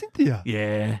Cynthia. Cynthia.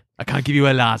 Yeah. I can't give you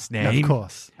her last Yeah, name. of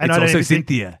course. It's I don't also even think-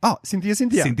 Cynthia. Oh, Cynthia.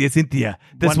 Cynthia.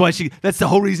 That's One- why that's the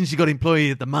whole reason she got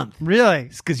Employee of the Month. Really?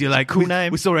 Because you're like, cool we,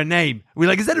 name. we saw her name. We're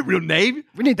like, is that a real name?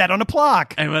 We need that on a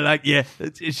plaque. And we're like, yeah.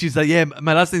 She's like, yeah,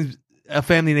 my last name's, our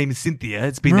family name is Cynthia.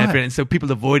 It's been there Right. for, and so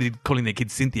people avoided calling their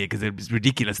kids Cynthia because it was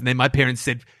ridiculous. And then my parents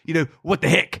said, what the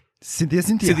heck? Cynthia.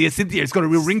 Cynthia, it's got a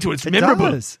real ring to it. It's It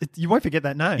memorable. does. You won't forget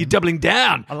that name. You're doubling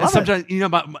down. I love and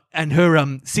sometimes, and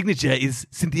her signature is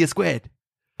Cynthia squared.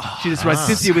 She just writes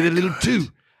Cynthia with a little 2. So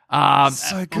And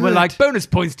we're good. like, bonus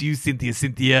points to you,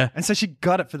 Cynthia. And so she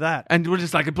got it for that. And we're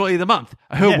just like, Employee of the Month.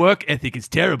 Her Yeah. work ethic is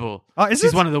terrible. Oh, is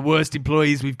She's it? one of the worst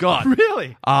employees we've got.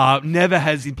 Really? Never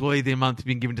has Employee of the Month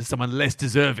been given to someone less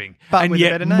deserving. But and with a yet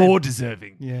better name. more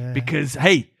deserving. Yeah. Because,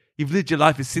 hey, you've lived your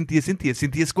life as Cynthia squared.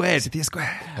 Cynthia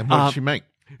Square. And what did she make?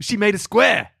 She made a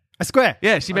square. A square.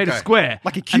 Yeah, she made a Okay. square.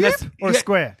 Like a And cube that's- or a yeah,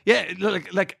 square? Yeah,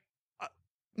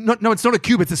 no, it's not a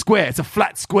cube. It's a square. It's a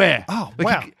flat square. Oh, Like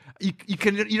wow. You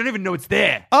don't even know it's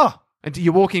there. Oh, And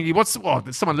you're walking,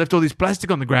 someone left all this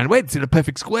plastic on the ground. Wait, it's in a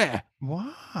perfect square.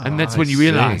 Wow. And that's I when you see.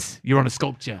 realize you're on a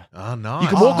sculpture. Oh, nice. You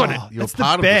can walk on it. You're That's the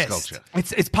part of the best. sculpture.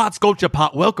 It's part sculpture,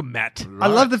 part welcome mat. I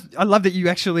love that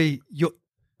you're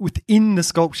within the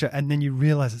sculpture and then you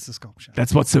realize it's a sculpture.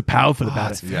 That's what's so powerful about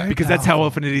it's it. very Because that's how powerful.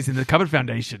 often it is in the Cupboard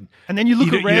Foundation. And then you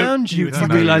look around you. You It's don't like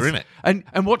know realize, you're in it.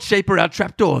 And what shape are our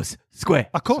trapdoors? Square.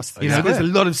 Of course. You know, Square. there's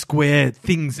a lot of square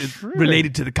things True.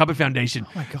 related to the Cupboard Foundation.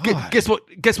 Oh my God. Guess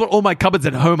what all my cupboards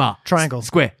at home are? Triangle.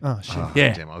 Square. Oh, shit.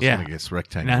 Yeah. Damn, I was yeah. going to guess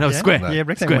rectangle. No, Yeah? square. Yeah,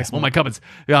 rectangle Square. makes All more- my cupboards.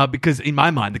 Because in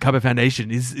my mind, the Cupboard Foundation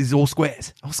is all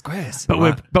squares. Oh, squares. But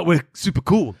we're super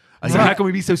cool. So Right. how can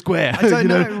we be so square? I don't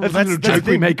know. That's a That's little the joke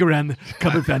we thing. make around the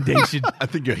Cupboard Foundation. I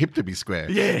think you're hip to be square.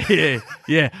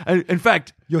 Yeah. In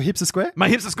fact, Your hips are square? my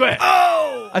hips are square.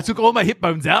 Oh! I took all my hip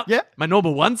bones out. Yeah. My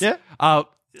normal ones. Yeah.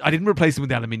 I didn't replace them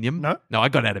with aluminium. No. I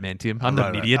got adamantium. I'm not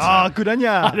an Right. idiot. Oh, good on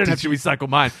ya. I don't have to recycle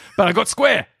mine. But I got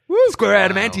square. Square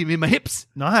adamantium in my hips.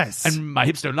 Nice. And my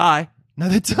hips don't lie. no,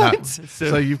 they don't.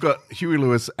 So you've got Huey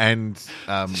Lewis and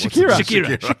what's his Shakira.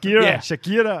 name? Shakira. Yeah.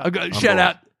 Shakira. I got shout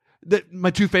out my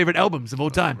two favorite albums of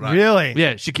all time. Really?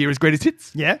 Yeah, Shakira's Greatest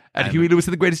Hits. Yeah. And Huey Lewis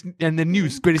and the Greatest and the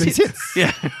News Greatest Greatest Hits.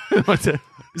 Yeah. What's it?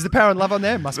 Is the Power and Love on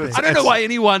there? Must be. I don't know why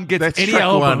anyone gets That's any track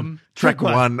album. one. Track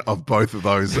one of both of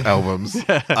those albums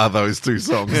are those two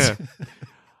songs. Yeah.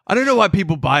 I don't know why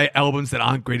people buy albums that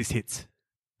aren't greatest hits.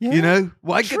 Yeah. You know,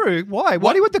 why? True. Why?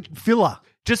 Why do you want the filler?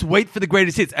 Just wait for the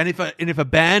greatest hits. And if a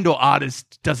band or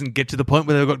artist doesn't get to the point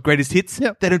where they've got greatest hits,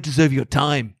 Yep. they don't deserve your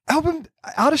time.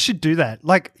 Artists should do that.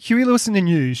 Like Huey Lewis and the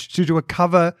News should do a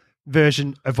cover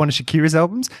version of one of Shakira's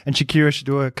albums, and Shakira should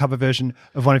do a cover version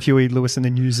of one of Huey Lewis and the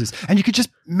News's, and you could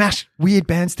just mash weird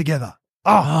bands together.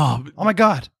 Oh my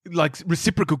God! Like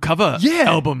reciprocal cover Yeah,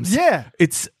 albums. yeah.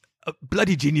 It's a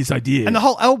bloody genius idea. And the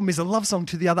whole album is a love song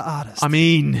to the other artist. I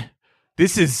mean,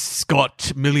 this has got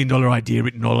 $1 million idea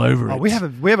written all over it. we have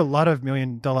a lot of $1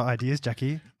 million ideas,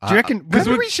 Jackie. Do you reckon?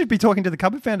 Maybe we should be talking to the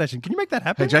Cupboard Foundation. Can you make that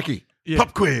happen? Hey, Jackie,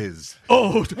 pop quiz.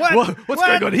 Oh, what's What?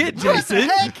 going on here, What the Jason?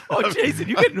 heck? Oh, Jason,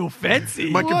 you're getting all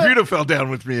fancy. My computer fell down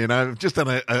with me, and I've just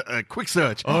done a quick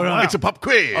search. All right. It's a pop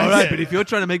quiz. All right, but if you're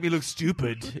trying to make me look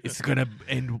stupid, it's going to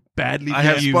end badly I for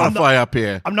have you. Spotify up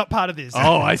here. I'm not part of this.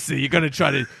 Oh, I see. You're going to try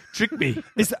to trick me.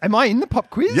 Am I in the pop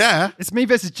quiz? Yeah. It's me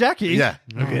versus Jackie. Yeah.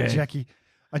 Oh, Okay. Jackie,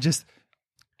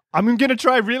 I'm going to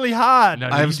try really hard. No,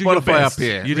 I have you do your Spotify best. up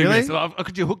here. You do Really? best. So I've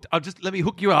got you hooked. Let me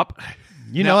hook you up.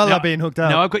 You know I love being hooked up.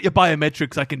 Now I've got your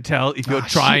biometrics. I can tell if you're Ah,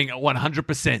 trying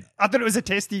 100%. I thought it was a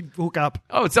testy hookup.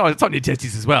 Oh, it's on your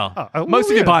testes as well. Oh, Most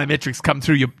of yeah. your biometrics come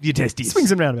through your testes.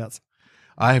 Swings and roundabouts.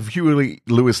 I have Huey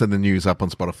Lewis and the News up on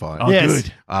Spotify. Oh,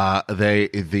 Yes.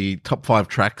 good. The top 5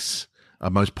 tracks,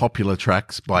 most popular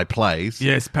tracks by plays.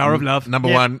 Yes, Power of Love. Number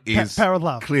Yeah, one is Power of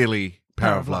Love. Clearly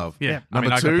Power of Love. Yeah. I Number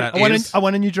mean, I got two that. is I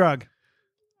want a new drug.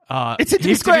 It's Hip to Be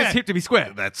Hip Square. Hip to be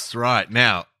square. That's right.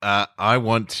 Now, I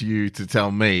want you to tell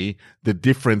me the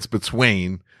difference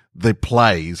between the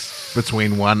plays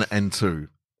between 1 and 2.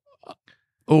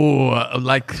 Oh,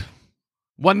 like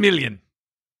 1 million.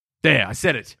 There, I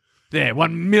said it. There,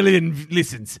 1 million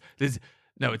listens. It's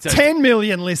 10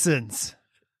 million listens.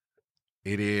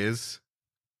 It is.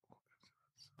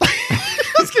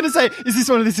 I was going to say, is this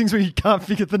one of these things where you can't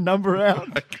figure the number out?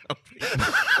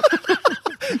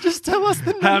 Just tell us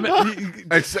the How number. many?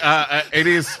 It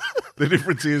is. The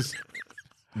difference is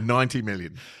 90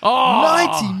 million.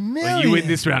 Oh, 90 million. Well, you win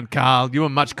this round, Carl. You were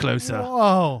much closer.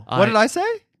 Whoa. What did I say?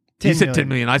 You said 10 10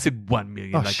 million. I said 1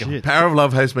 million. Oh, shit. Power of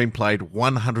Love has been played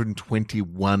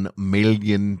 121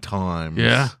 million times.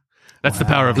 Yeah. That's the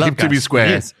power of love, Hip to Be guys. Square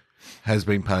Yes. has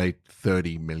been played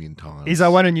 30 million times. Is I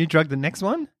Want a New Drug the next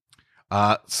one?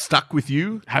 Stuck With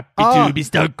You. Happy Oh. to be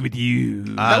stuck with you.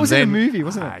 That was in a then- movie,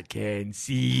 wasn't it? I can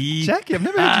see. Jackie, I've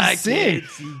never heard I you sing. can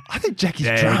see I think Jackie's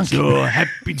that drunk. you're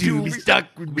happy to be stuck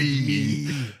with me.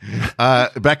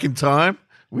 Back in Time,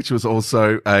 which was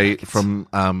also from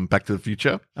Back to the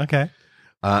Future. Okay.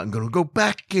 I'm going to go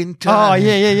back in time. Oh,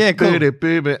 yeah, cool.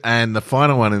 And the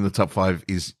final one in the top 5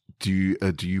 is Do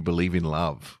You Believe in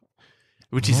Love?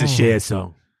 Which is a share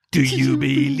song. Do you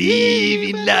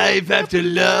believe in life after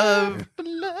love?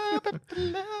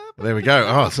 There we go.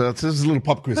 Oh, so this is a little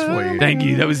pop quiz for you. Thank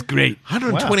you. That was great.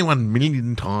 121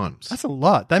 million times. That's a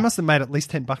lot. They must have made at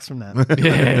least $10 from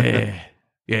that.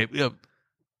 Yeah.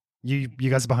 You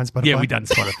guys are behind Spotify? Yeah, we done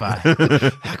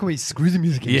Spotify. How can we screw the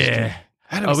music industry? Yeah.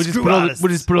 How do we We'll just screw put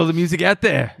artists? all the music out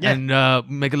there Yeah. and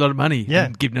make a lot of money Yeah.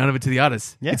 and give none of it to the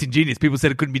artists. Yeah. It's ingenious. People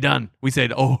said it couldn't be done. We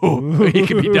said, it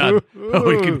can be done.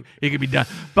 It can be done.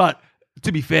 But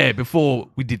to be fair, before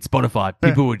we did Spotify,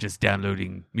 people were just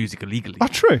downloading music illegally. Oh,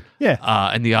 true. Yeah.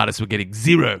 And the artists were getting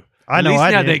zero. I know At least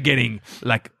I now did. they're getting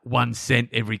like 1 cent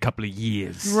every couple of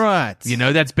years. Right. You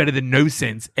know, that's better than no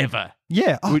cents ever.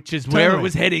 Yeah. Oh, which is where it totally.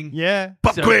 was heading. Yeah.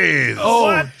 Pop So- quiz.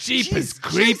 Oh, jeepers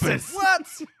creepers. What?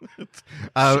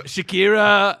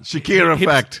 Shakira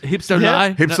fact. Hips don't Yeah.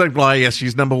 lie. Hips Don't Lie. Yes,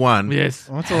 she's number one. Yes.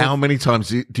 How many times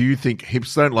do you think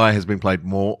Hips Don't Lie has been played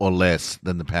more or less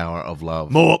than The Power of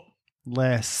Love? More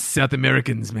Less. South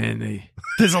Americans, man. They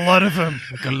There's a lot of them.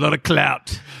 got a lot of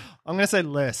clout. I'm going to say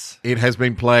less. It has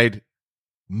been played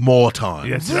more times.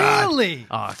 Yes. Right. Really?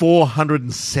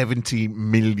 470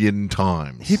 million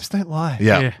times. Hips don't lie.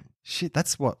 Yeah. Shit,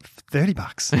 that's what,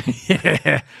 $30?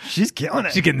 Yeah. She's killing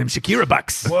it. She's getting them Shakira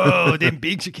bucks. Whoa, them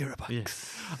big Shakira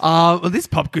bucks. Well, this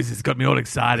pop quiz has got me all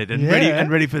excited and Yeah.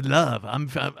 ready for love. I'm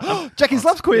Jackie's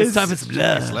love quiz. It's time for some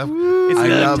love. Love. It's I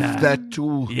love love time. that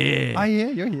too. Yeah. Oh, yeah,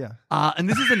 you're here. And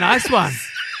this is a nice one.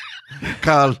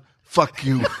 Carl, fuck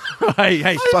you.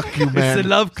 hey, Fuck you, man. It's the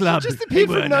love club. Just appeared Hey,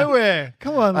 from Werner. nowhere.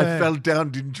 Come on, I man. fell down.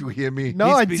 Didn't you hear me? No,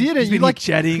 He's I been- didn't. he's You been like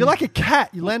chatting. You're like a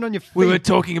cat. You land on your feet. We were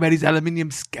talking about his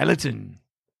aluminium skeleton.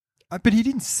 But he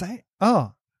didn't say.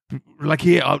 Oh, Like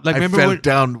here, like I remember fell when,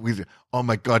 down with, oh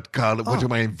my God, Carl, what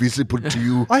am I invisible to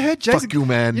you? I heard Jason. Fuck you,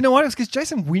 man. You know what? It was because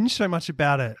Jason whinged so much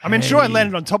about it. I mean, sure, I Hey.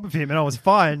 landed on top of him and I was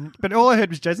fine. But all I heard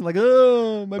was Jason like,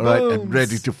 "Oh, my All right, bones." I'm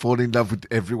ready to fall in love with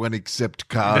everyone except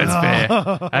Carl. That's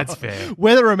fair. That's fair.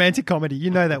 We're the romantic comedy. You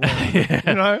know that one.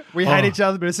 You know, we hate Oh. each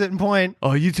other, but at a certain point,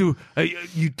 Oh, you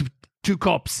two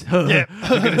cops. Yeah.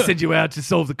 We're going to send you out to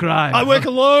solve the crime. I work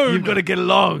alone. You've got to get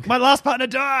along. My last partner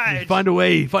died. Find a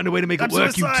way to make I'm it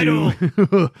work, you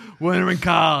two. Werner and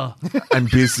Carl. I'm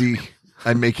busy.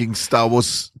 I'm making Star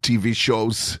Wars TV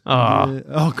shows.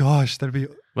 Oh gosh, that'd be.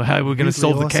 Well, how are we going to Really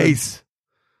solve the awesome. case?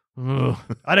 Ugh.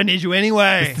 I don't need you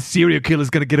anyway. The serial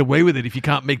killer's going to get away with it if you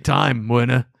can't make time,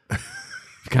 Werner. If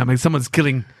you can't make someone's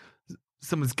killing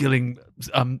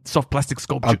soft plastic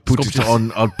sculpture. I'll put sculptures. it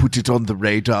on. I'll put it on the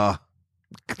radar.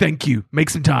 Thank you. Make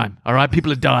some time. All right,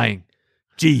 people are dying.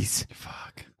 Jeez,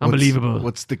 fuck, unbelievable.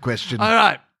 What's the question? All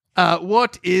right,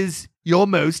 what is your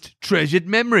most treasured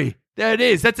memory? There it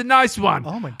is. That's a nice one.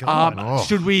 Oh, my God. Oh.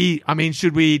 Should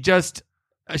we just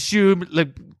assume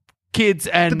like kids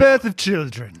and The birth of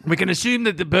children. we can assume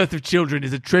that the birth of children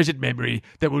is a treasured memory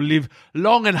that will live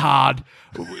long and hard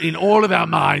in all of our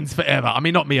minds forever. I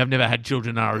mean, not me. I've never had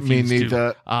children. I refuse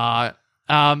neither. to.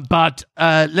 But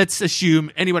let's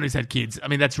assume anyone who's had kids. I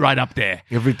mean, that's right up there.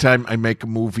 Every time I make a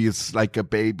movie, it's like a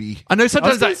baby. I know I was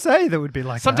sometimes going to say that would be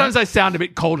like Sometimes that. I sound a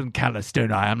bit cold and callous,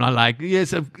 don't I? I'm not like,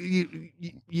 yes,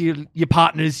 your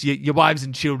partners, your wives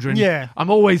and children. Yeah. I'm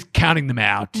always counting them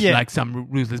out Yeah. like some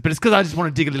ruthless. But it's because I just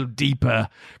want to dig a little deeper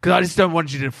because I just don't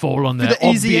want you to fall on the, the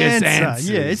easy obvious answer. answers.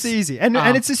 Yeah, it's easy. And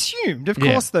it's assumed, of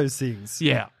yeah. course, those things.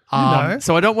 Yeah. know.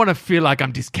 So I don't want to feel like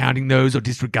I'm discounting those or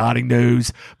disregarding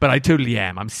those, but I totally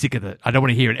am. I'm sick of it. I don't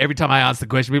want to hear it. Every time I ask the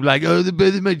question, people are like, oh, the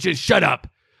birth of just shut up.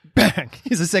 Bang.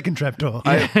 Here's a second trapdoor.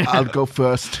 I'll go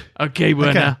first. Okay,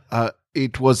 Werner.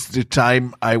 It was the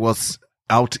time I was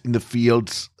out in the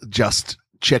fields just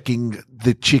checking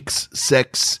the chick's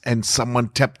sex, and someone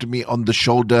tapped me on the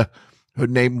shoulder. Her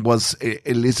name was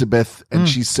Elizabeth, and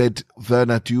she said,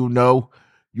 Werner, do you know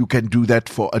you can do that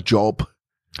for a job?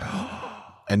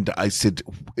 And I said,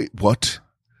 what?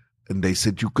 And they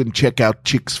said, you can check out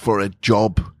chicks for a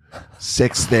job,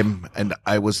 sex them. And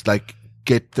I was like,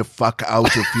 get the fuck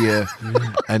out of here.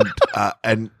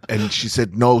 and she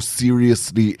said, no,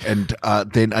 seriously. And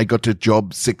then I got a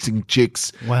job sexing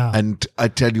chicks. Wow. And I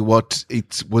tell you what,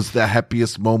 it was the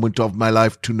happiest moment of my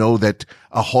life to know that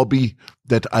a hobby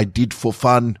that I did for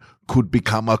fun could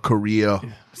become a career.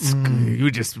 You were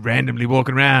just randomly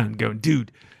walking around going,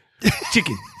 dude,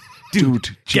 chicken.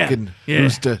 Dude, chicken,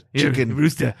 rooster, chicken.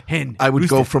 Rooster, hen. I would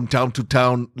rooster. go from town to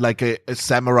town like a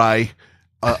samurai,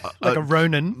 like a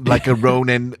Ronin. like a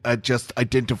Ronin, just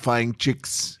identifying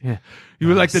chicks. Yeah. You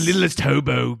were like the littlest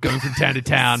hobo going from town to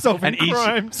town. Solving and each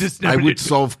crimes. just I would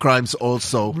solve crimes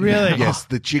also. Really? Yes,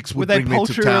 the chicks Were would they bring me to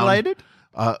poultry town. related?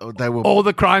 They were all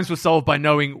the crimes were solved by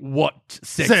knowing what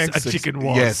sex Sex. a chicken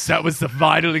was. Yes. That was the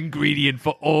vital ingredient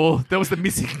for all. That was the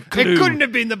missing clue. It couldn't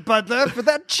have been the butler, for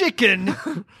that chicken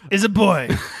is a boy.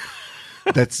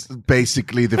 That's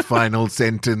basically the final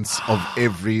sentence of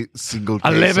every single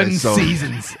case 11 I solved.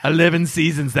 seasons. 11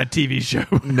 seasons, that TV show.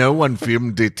 No one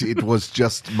filmed it. It was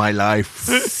just my life.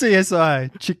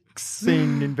 CSI, chick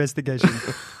scene investigation.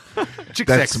 Chick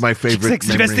That's sex. my favorite Sex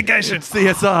memory. investigation.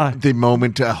 CSI. The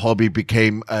moment a hobby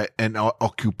became an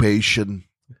occupation.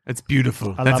 It's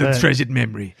beautiful. I That's love a it. treasured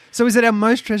memory. So is it our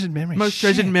most treasured memory? Most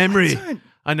treasured Shit, memory. I don't-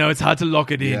 I know it's hard to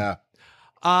lock it in. Yeah.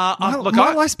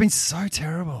 My life's been so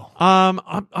terrible. I'm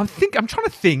trying to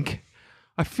think.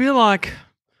 I feel like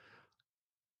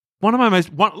one of my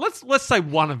most let's say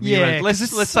one of Yeah, your let's 'cause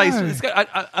it's let's say so- let's go,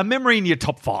 a memory in your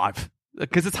top 5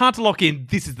 because it's hard to lock in.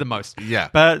 This is the most. Yeah.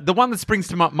 But the one that springs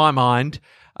to my mind.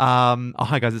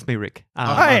 Hi guys, it's me, Rick.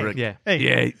 Hey. Rick. Yeah,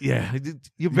 Hey. yeah.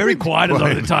 You're very quiet a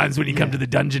lot of the times when you come to the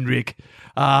dungeon, Rick.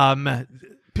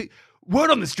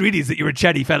 Word on the street is that you're a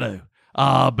chatty fellow.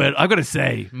 But I've got to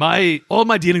say, all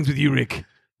my dealings with you, Rick,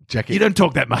 Jackie, you don't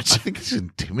talk that much. I think he's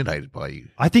intimidated by you.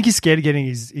 I think he's scared of getting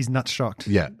his nuts shocked.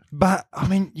 Yeah. But, I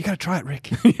mean, you got to try it,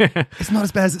 Rick. Yeah. It's not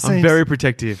as bad as it seems. I'm very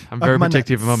protective. I'm very my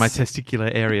protective nuts. of my testicular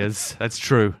areas. That's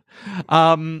true.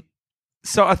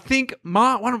 So I think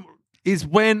one is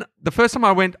when the first time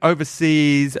I went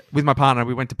overseas with my partner,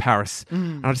 we went to Paris.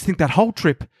 And I just think that whole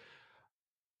trip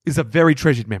is a very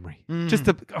treasured memory. Just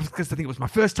because I think it was my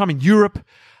first time in Europe.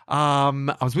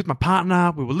 I was with my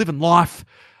partner. We were living life.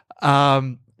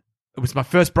 It was my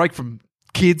first break from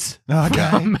kids. Okay.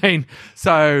 I mean,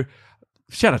 so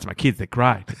shout out to my kids. They're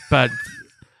great. But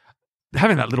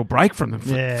having that little break from them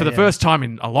for the first time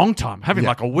in a long time, having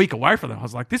like a week away from them, I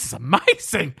was like, this is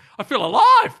amazing. I feel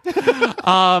alive.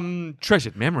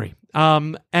 Treasured memory.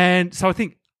 And so I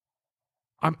think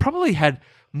I probably had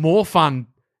more fun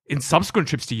in subsequent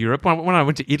trips to Europe. When I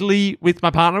went to Italy with my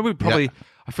partner, we probably,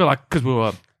 I feel like, because we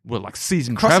were like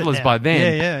seasoned Cross it travelers now. by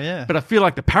then. Yeah. But I feel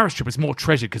like the Paris trip was more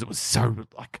treasured because it was so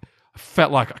like, I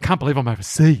felt like I can't believe I'm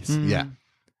overseas Yeah.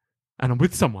 and I'm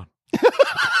with someone.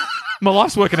 My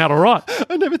life's working out all right.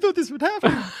 I never thought this would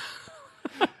happen.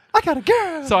 I got a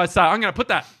girl. So I say I'm going to put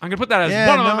that as Yeah,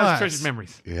 one of my nice. most treasured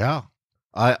memories. Yeah.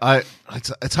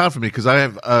 It's hard for me because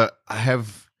I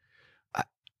have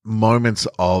moments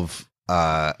of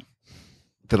that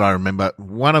I remember.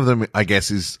 One of them, I guess,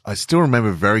 is I still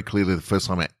remember very clearly the first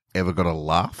time I ever got a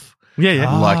laugh.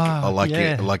 Yeah.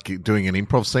 Like doing an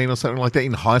improv scene or something like that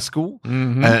in high school,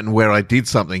 and where I did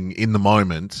something in the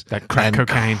moment That crack and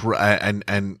cocaine.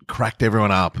 and cracked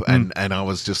everyone up, and I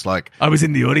was just like, I was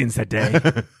in the audience that day.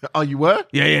 "Oh, you were?"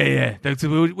 Yeah.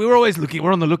 We were always looking.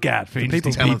 We're on the lookout for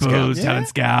interesting talent people, scouts. talent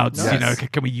scouts. Nice. You know,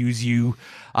 can we use you?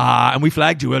 And we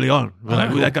flagged you early on. We're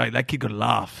like, "Ooh, that kid got a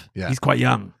laugh. Yeah. He's quite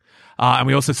young." And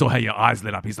we also saw how your eyes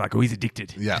lit up. He's like, "Oh, he's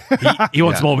addicted. Yeah. He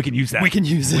wants Yeah. more. We can use that. We can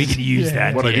use it. We can use Yeah.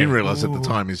 that." What I yeah. didn't realize at the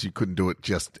time is you couldn't do it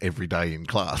just every day in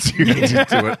class. You had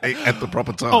to do it at the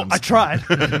proper times. Oh, I tried.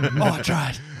 I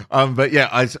tried. But yeah,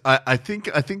 I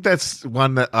think that's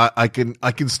one that I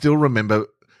can still remember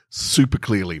super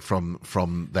clearly from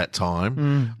that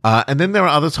time. And then there are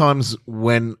other times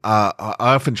when I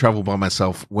often travel by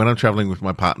myself. When I'm traveling with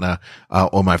my partner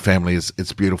or my family,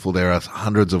 it's beautiful. There are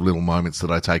hundreds of little moments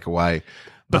that I take away.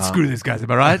 But screw this, guys.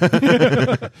 Am I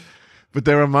right? But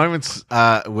there are moments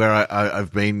where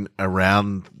I've been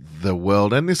around the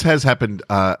world, and this has happened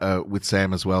with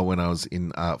Sam as well when I was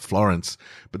in Florence.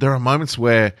 But there are moments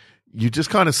where you just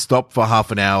kind of stop for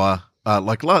half an hour.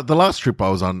 The last trip I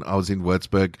was on, I was in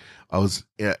Würzburg. I was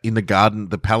in the garden,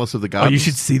 the Palace of the Oh, Gardens. you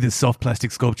should see the soft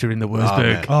plastic sculpture in the Würzburg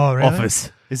man. Oh, really?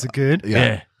 office. Is it good?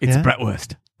 Yeah, it's Yeah?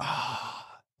 bratwurst.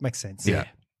 Makes sense. Yeah.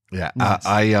 Yeah,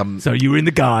 Nice. So you were in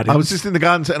the garden. I was just in the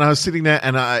gardens and I was sitting there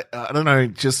and I don't know,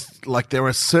 just like there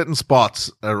are certain spots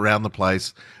around the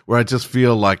place where I just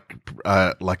feel like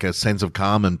a sense of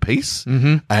calm and peace.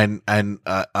 Mm-hmm. And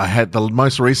I had the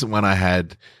most recent one I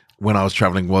had when I was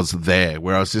traveling was there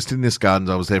where I was just in this garden.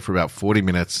 I was there for about 40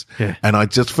 minutes and I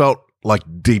just felt like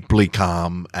deeply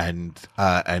calm and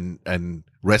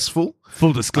restful.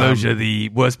 Full disclosure: the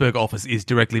Würzburg office is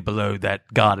directly below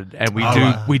that garden, and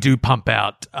we do pump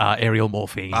out aerial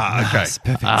morphine Okay.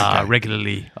 Perfect.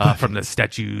 regularly from the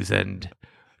statues, and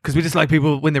because we just like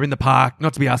people when they're in the park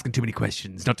not to be asking too many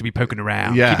questions, not to be poking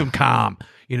around, Yeah. keep them calm,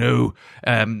 you know.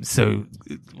 So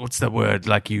what's the word?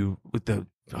 Like you with the.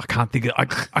 I can't think of.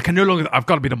 I can no longer. I've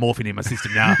got a bit of morphine in my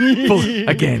system now.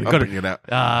 Again, I'll got bring it out.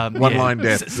 One line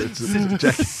death.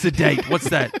 Sedate. What's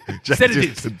that? Jack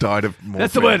Sedatives. just died of morphine.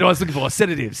 That's the word I was looking for.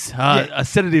 Sedatives. A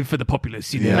sedative for the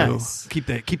populace. You know, Yeah. Nice. keep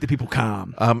the people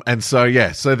calm. And so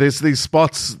there's these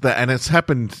spots that, and it's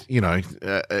happened,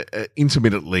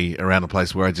 intermittently around the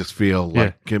place where I just feel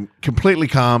like completely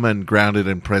calm and grounded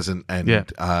and present and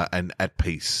at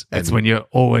peace. That's and, when you're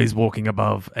always walking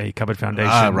above a cupboard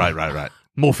foundation. Right.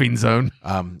 Morphine zone.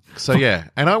 And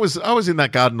I was in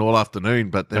that garden all afternoon,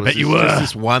 but there I was bet you just were.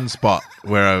 this one spot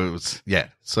where I was,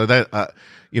 So that,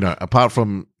 apart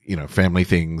from, family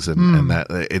things and that,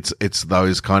 it's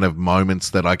those kind of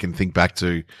moments that I can think back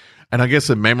to. And I guess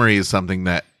a memory is something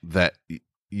that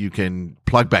you can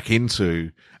plug back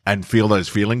into and feel those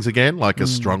feelings again, like a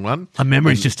strong one. A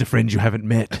memory is just a friend you haven't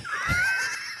met.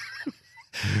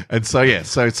 And so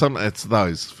it's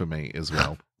those for me as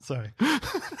well. Sorry.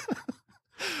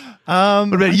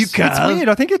 What about you, It's Carl? weird.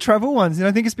 I think at travel ones,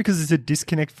 I think it's because it's a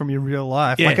disconnect from your real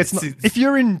life. Yeah, like it's not, it's- if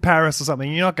you're in Paris or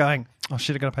something, you're not going, oh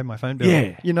shit, I got to pay my phone bill.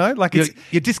 Yeah. Like You're, it's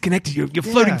you're disconnected. You're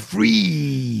floating Yeah.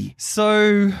 free. so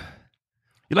You're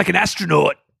like an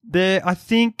astronaut. there. I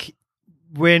think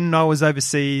when I was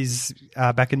overseas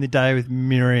back in the day with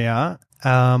Miria,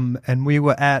 and we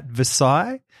were at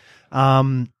Versailles,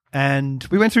 and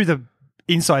we went through the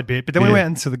inside bit, but then we Yeah. went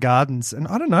into the gardens, and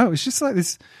I don't know, it was just like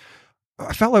this.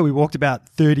 I felt like we walked about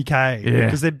 30K Yeah.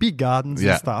 because they're big gardens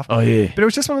Yeah. and stuff. Oh, yeah. But it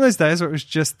was just one of those days where it was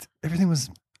just everything was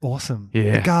awesome.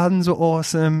 Yeah. The gardens were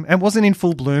awesome and wasn't in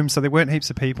full bloom, so there weren't heaps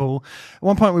of people. At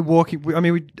one point, we're walking.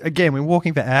 We're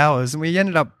walking for hours, and we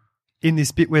ended up in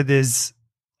this bit where there's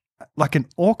like an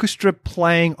orchestra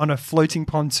playing on a floating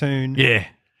pontoon. Yeah.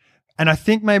 And I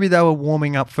think maybe they were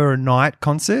warming up for a night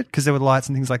concert because there were lights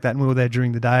and things like that, and we were there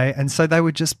during the day, and so they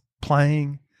were just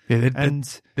playing. Yeah, And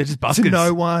they're just to buskers.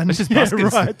 no one. It's just Yeah,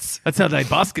 buskers. right. That's how they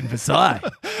busk in Versailles.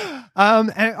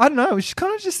 And I don't know, it was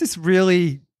kind of just this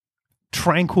really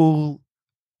tranquil,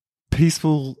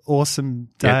 peaceful, awesome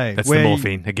day. Yeah, that's the where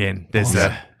morphine again. There's I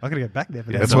got to go back there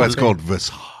for that. That's why it's called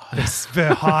Versailles. It's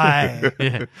very high.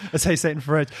 Yeah. That's how you say it in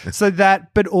French. So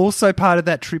that, but also part of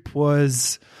that trip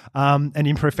was an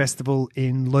improv festival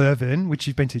in Leuven, which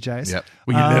you've been to, Jace. Yep.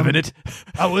 Were you loving it?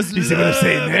 I was You see what I'm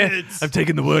saying there? loving it. I've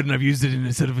taken the word and I've used it in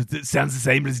a sort of, it sounds the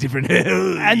same, but it's different.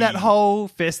 And that whole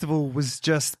festival was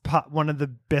just one of the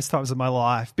best times of my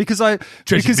life because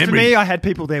Treasured for memory. me, I had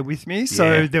people there with me. So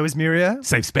Yeah. there was Miria,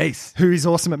 Safe space. who is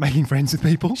awesome at making friends with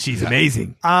people. She's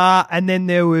amazing. And then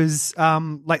there was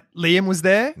like Liam was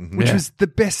there, which Yeah. was the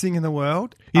best thing in the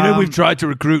world. You know, we've tried to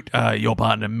recruit your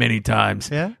partner many times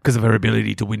Yeah. because of her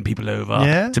ability to win people over,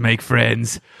 Yeah. to make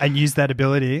friends. and use that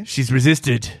ability. She's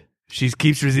resisted. She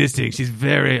keeps resisting. She's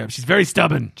very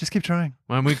stubborn. Just keep trying.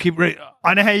 When we keep,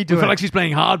 I know how you we do feel it. like she's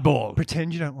playing hardball.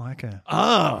 Pretend you don't like her.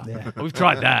 Oh, we've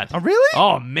tried that. Oh, really?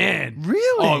 Oh man, Really?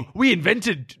 Oh, we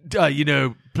invented,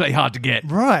 play hard to get.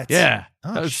 Right. Yeah.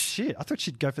 Oh That was- shit! I thought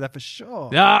she'd go for that for sure.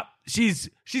 Yeah, she's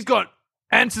got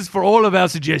answers for all of our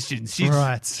suggestions.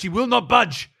 Right. She will not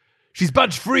budge. She's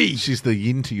budge free. She's the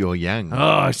yin to your yang.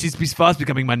 Oh, she's fast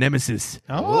becoming my nemesis.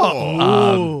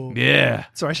 Oh. Yeah.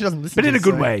 Sorry, she doesn't listen. But to in a this,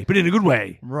 good so- way. But in a good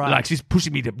way. Right. Like she's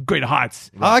pushing me to greater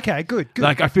heights. Oh, okay, good.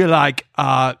 Like I feel like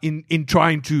in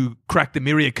trying to crack the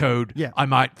Miria code, Yeah. I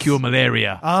might cure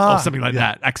malaria Ah. or something like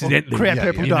that accidentally. Or create Yeah,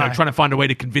 purple You know, dye. trying to find a way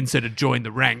to convince her to join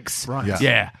the ranks. Right. Yeah.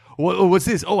 Yeah. What's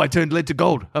this? Oh, I turned lead to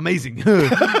gold. Amazing.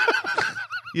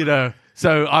 You know.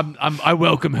 So I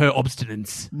welcome her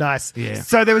obstinance. Nice. Yeah.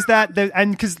 So there was that,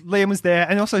 and because Liam was there,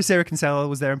 and also Sarah Kinsella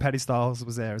was there, and Patty Styles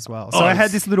was there as well. So Oh, I had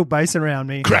it's this little base around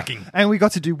me, cracking. and we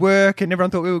got to do work, and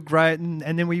everyone thought we were great, and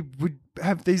then we would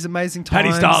have these amazing times.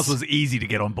 Patty Styles was easy to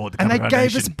get on board the and they Cover gave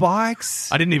Foundation. us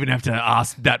bikes. I didn't even have to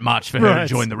ask that much for her Right. to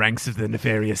join the ranks of the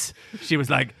nefarious. She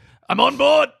was like, I'm on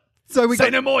board. So we Say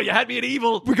got no more. You had me at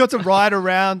evil. we got to ride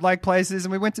around like places,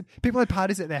 and we went to people had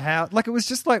parties at their house. Like it was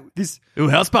just like this. Ooh,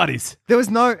 house parties. There was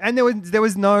no, and there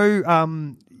was no.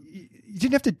 You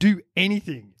didn't have to do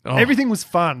anything. Oh. Everything was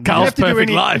fun. You didn't Carl's have to do perfect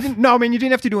any, life. you didn't- No, I mean you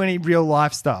didn't have to do any real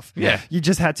life stuff. Yeah. you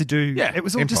just had to do. Yeah. It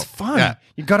was all just Improv. fun. Yeah.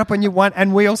 You got up on your one,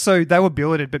 and we also they were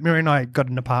billeted, but Mary and I got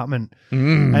an apartment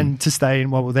and to stay in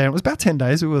while we were there. It was about 10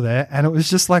 days we were there, and it was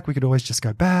just like we could always just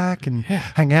go back and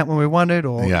hang out when we wanted,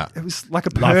 or Yeah. it was like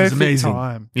a Life is perfect amazing.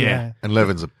 time. Yeah. And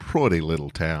Levin's a pretty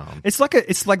little town. It's like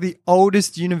the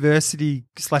oldest university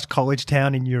 / college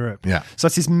town in Europe. Yeah. So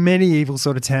it's this medieval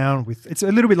sort of town with it's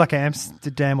a little bit like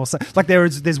Amsterdam or something. Like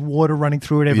there's water running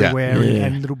through it everywhere Yeah.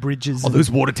 and little bridges. Oh, and-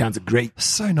 those water towns are great.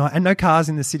 so nice, and no cars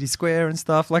in the city square and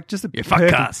stuff. Like just a Yeah, fuck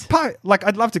perfect, cars. like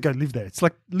I'd love to go live there. It's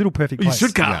like a little perfect You place.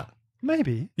 should, Carl. Yeah.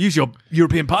 Maybe. Use your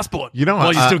European passport. You know while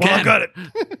what, you still well, can. I've got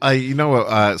it. You know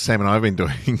what Sam and I have been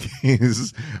doing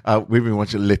is we've been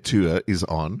watching Le Tour is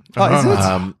on. Oh, is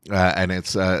it? And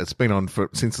it's been on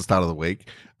since the start of the week.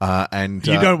 And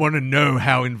You don't want to know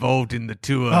how involved in the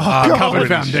tour God. Cover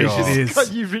Pretty Foundation sure. is. God,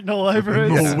 you've written all over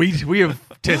it. Well, we have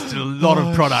tested a lot Oh,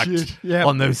 of product shit. Yeah.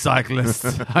 on those cyclists.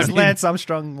 I It's mean, Lance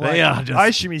Armstrong. Like, They are just- I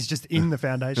assume he's just in the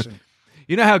foundation.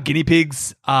 you know how guinea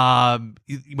pigs, when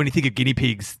you think of guinea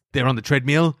pigs, they're on the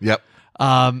treadmill. Yep.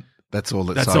 Um, That's all.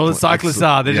 that's all the cyclists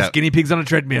are. They're just guinea pigs on a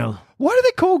treadmill. Why do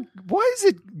they call? Why is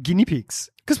it guinea pigs?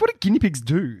 Because what do guinea pigs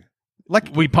do?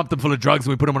 Like, We pump them full of drugs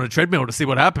and we put them on a treadmill to see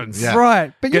what happens. Yeah.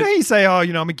 right. But Get- you say,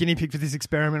 I'm a guinea pig for this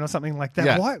experiment or something like that.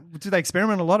 Yeah. Why do they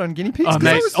experiment a lot on guinea pigs? Oh, 'Cause I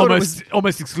mate, always thought it was,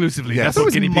 almost exclusively. Yeah. That's it what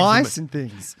was guinea pigs mice are. and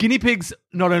things. Guinea pigs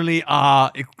not only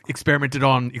are experimented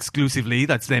on exclusively,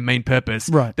 that's their main purpose.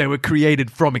 Right. They were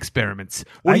created from experiments.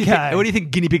 Where do you Okay.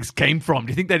 think guinea pigs came from?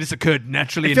 Do you think they just occurred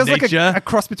naturally It feels in like nature? a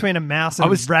cross between a mouse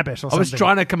and a rabbit or something. I was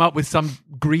trying to come up with some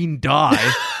green dye.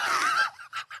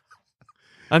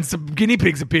 And some guinea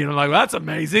pigs appeared. I'm like, well, that's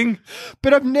amazing.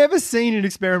 But I've never seen an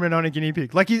experiment on a guinea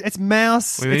pig. Like, it's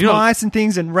mouse, Well, it's you know- mice and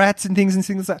things and rats and things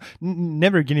like that.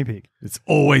 Never a guinea pig. It's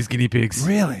always guinea pigs.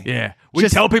 Really? Yeah. We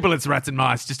Just- tell people it's rats and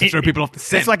mice just to throw people off the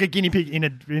scent. It's like a guinea pig in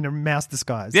a mouse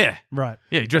disguise. Yeah. Right.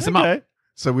 Yeah, you dress them up. Okay.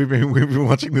 So we've been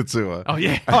watching the tour. Oh,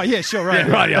 yeah. Oh, yeah, sure, right.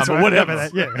 Yeah, right, yeah, That's but right. whatever.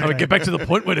 That. Yeah. Oh, get back to the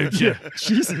point, why don't you?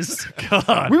 Jesus.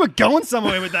 God. We were going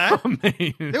somewhere with that. I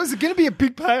mean, There was going to be a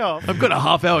big payoff. I've got a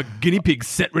half-hour guinea pig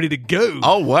set ready to go.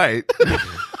 Oh wait,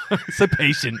 So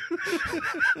patient.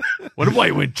 Wonder why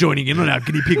you weren't joining in on our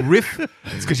guinea pig riff.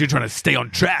 It's because you're trying to stay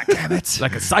on track. Damn it.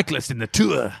 Like a cyclist in the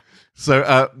tour.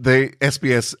 so the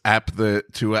SBS app, the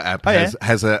tour app, Oh, yeah.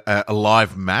 has a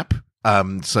live map.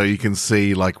 So you can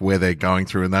see like where they're going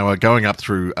through, and they were going up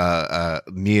through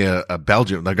near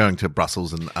Belgium. They're going to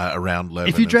Brussels and around Leuven.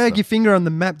 If you and drag stuff. your finger on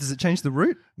the map, does it change the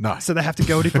route? No. So they have to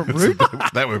go a different route?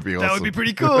 that would be awesome. That would be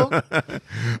pretty cool.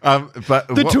 But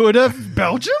The Tour de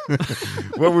Belgium?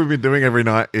 what we've been doing every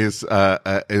night is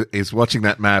watching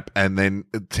that map, and then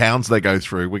towns they go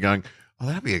through. We're going, oh,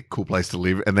 that'd be a cool place to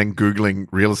live, and then Googling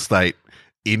real estate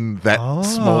in that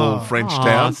small French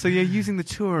town. So you're using the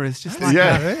tour as just like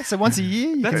Yeah. So once a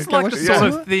year, you That's go like watch the the sort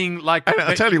tour? of thing like And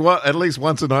I tell you what, at least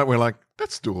once a night we're like,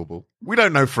 that's doable. We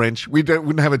don't know French. We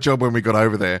wouldn't have a job when we got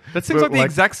over there. that seems But like the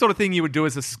exact sort of thing you would do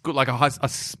as a school, like a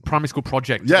primary school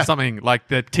project Yeah. or something. Like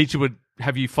the teacher would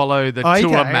have you follow the Oh,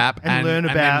 tour okay. map And learn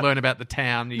then about- learn about the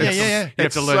town. You Yeah, have to, yeah, yeah. You have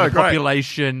It's to learn so the great.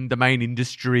 population, the main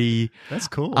industry. That's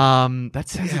cool. That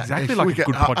sounds Yeah, exactly if like we a could-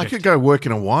 good project. I could go work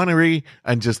in a winery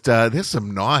and just there's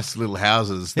some nice little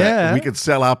houses that Yeah. we could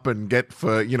sell up and get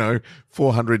for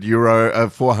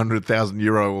 €400,000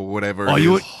 or whatever. Oh, it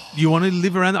you is. want to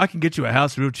live around? I can get you a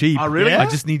house real cheap. Oh, really? I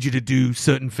just need you to do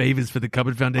certain favors for the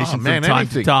Cupboard Foundation Oh, man, from time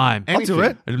anything. to time. I'll do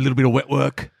it. A little bit of wet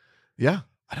work. Yeah.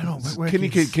 I don't know. Can you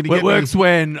get Wet me- work's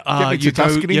when me you to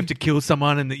Tuscany? have to kill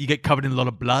someone and you get covered in a lot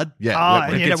of blood. Yeah. Ah, wet-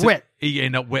 and you end up Gets- wet. You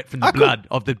end up wet from the Ah, cool. blood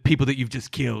of the people that you've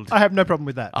just killed. I have no problem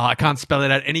with that. I can't spell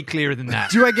it out any clearer than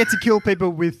that. Do I get to kill people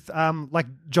with, like,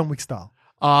 John Wick style?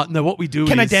 No, what we do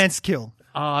Can is... I dance kill?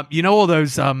 You know all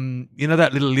those, that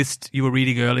little list you were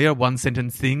reading earlier, one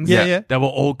sentence things? Yeah, yeah. They were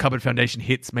all Cupboard Foundation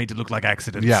hits made to look like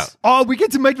accidents. Yeah. Oh, we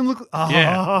get to make them look... Oh.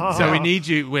 Yeah. So we need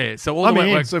you where? So all I'm the wet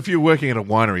in. work. So if you're working at a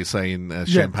winery, say in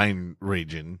Champagne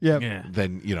region, Yeah. Yeah.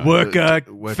 then Worker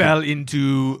worker- fell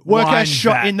into Worker wine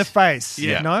shot vat. in the face.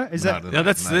 Yeah. No? Is that... No,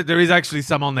 there is actually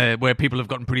some on there where people have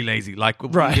gotten pretty lazy. Like,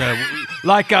 Right.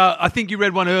 I think you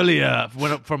read one earlier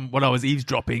from when I was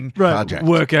eavesdropping. Right. Carjacked.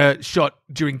 Worker shot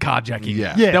during carjacking.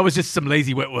 Yeah. Yeah. That was just some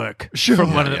lazy wet work Sure.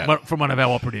 from one Yeah, from one of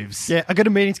our operatives. Yeah, I got a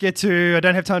meeting to get to. I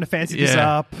don't have time to fancy this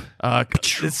up.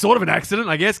 It's sort of an accident,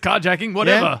 I guess. Carjacking,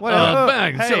 whatever. whatever.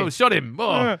 Bang! Hey. Shot him.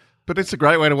 Oh. But it's a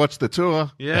great way to watch the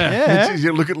tour. Yeah. Yeah.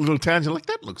 You look at little towns, you're like,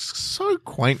 that looks so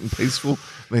quaint and peaceful.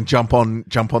 Then jump on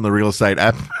the real estate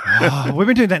app. Oh, we've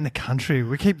been doing that in the country.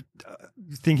 We keep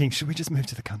thinking, should we just move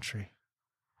to the country?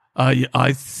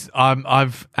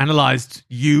 I've analysed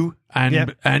you and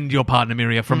Yep. and your partner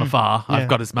Miria from afar. yeah. I've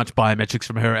got as much biometrics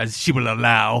from her as she will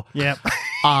allow. Yeah.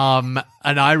 And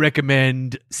I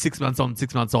recommend 6 months on,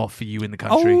 6 months off for you in the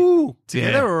country. Oh,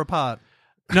 together Yeah. or apart?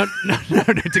 No,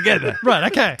 together. Right,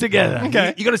 okay. Together.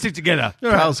 Okay. You got to stick together.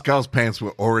 Carl's pants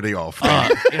were already off.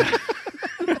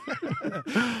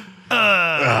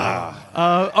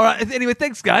 All right. Anyway,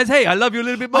 thanks, guys. Hey, I love you a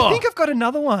little bit more. I think I've got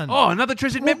another one. Oh, another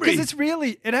treasured memory. Because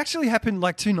it actually happened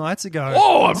like 2 nights ago.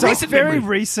 Oh, a so recent it's very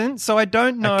memory. recent, so I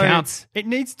don't know. counts. It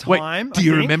needs Wait, time. do I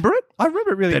you think. remember it? I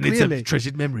remember it really Then clearly. it's a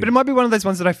treasured memory. But it might be one of those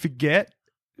ones that I forget,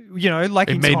 like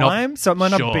It in may not- time, so it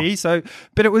might not Sure. be. So,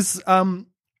 but it was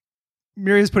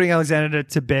Miriam's putting Alexander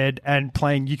to bed and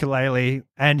playing ukulele,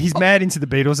 and he's mad into the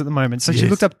Beatles at the moment. So she Yes.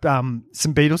 looked up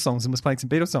some Beatles songs and was playing some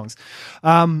Beatles songs.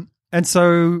 And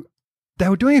so they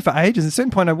were doing it for ages. At a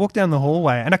certain point, I walked down the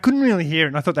hallway and I couldn't really hear it,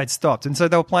 and I thought they'd stopped. And so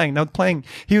they were playing.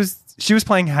 She was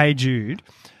playing Hey Jude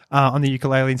on the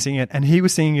ukulele and singing it, and he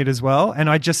was singing it as well. And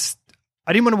I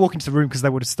didn't want to walk into the room because they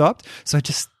would have stopped. So I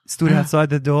just stood outside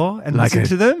the door and Like listened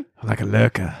to them like a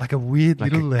lurker. like a weird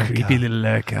Like little a lurker. creepy little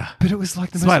lurker. But it was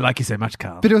like the That's why I most. like you so much,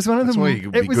 Carl. But it was one of That's them. why you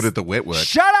could it be was- good at the wet work.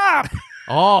 Shut up!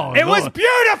 Oh, It was Lord.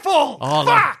 beautiful. Oh,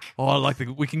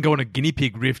 Fuck. we can go on a guinea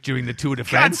pig riff during the Tour de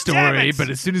France God damn story, it. but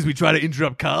as soon as we try to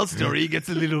interrupt Carl's story, he gets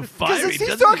a little fiery. Because he's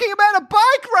doesn't he? talking about a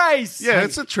bike race. Yeah,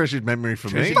 it's a treasured memory for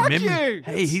me. Fuck Memory. you.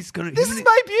 Hey, he's gonna. This is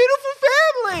my beautiful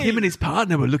family. Him and his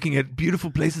partner were looking at beautiful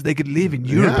places they could live in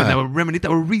Europe, Yeah. and they were reminiscing.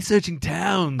 They were researching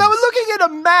towns. They were looking at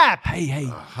a map.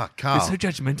 Hey, Carl, you're so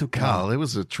judgmental, Carl, Carl. it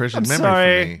was a treasured I'm memory for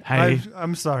sorry. me. Hey.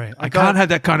 I'm sorry. I can't have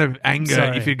that kind of anger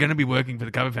Sorry. if you're going to be working for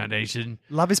the Cover Foundation.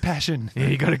 Love is passion. Yeah,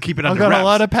 you got to keep it I've under got wraps. a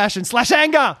lot of passion /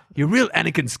 anger. You're real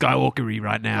Anakin Skywalker-y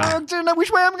right now. I don't know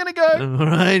which way I'm going to go. All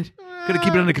right, got to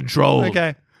keep it under control.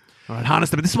 Okay. All right, harness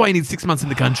them. But this is why you need 6 months in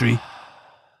the country,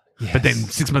 but then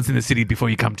 6 months in the city before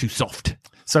you come too soft.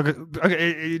 So,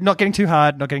 okay, not getting too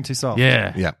hard, not getting too soft.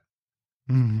 Yeah. Yeah.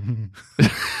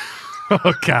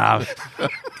 Oh, Carl.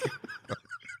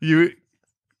 you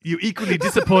equally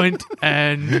disappoint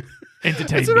and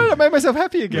entertain It's all right. I me. made myself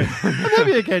happy again. I'm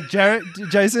happy again. Jared.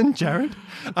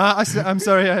 I'm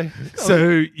sorry.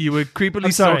 So you were creepily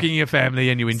I'm sorry. stalking your family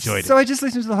and you enjoyed So it. I just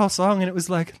listened to the whole song and it was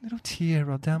like a little tear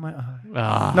rolled down my eye.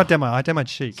 Ah. Not down my eye, down my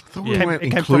cheek. thought Yeah. we Came- weren't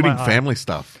it came from including my eye. family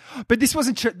stuff. But this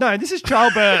wasn't. No, this is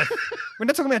childbirth. We're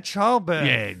not talking about childbirth.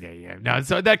 Yeah. No,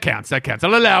 so that counts.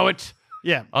 I'll allow it.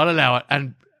 Yeah. I'll allow it.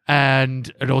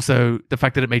 And it also, the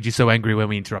fact that it made you so angry when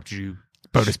we interrupted you,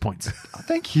 bonus points. Oh,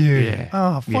 thank you. Yeah.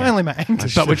 Oh, finally my anger.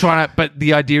 But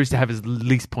the idea is to have as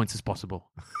least points as possible.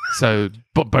 So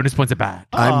bonus points are bad.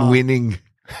 I'm winning.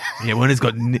 Yeah, one has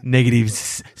got negative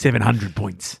 700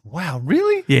 points. Wow,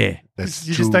 really? Yeah. That's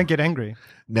You true. just don't get angry.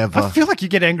 Never. I feel like you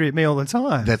get angry at me all the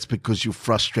time. That's because you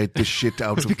frustrate the shit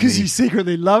out It's of because me. you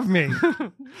secretly love me.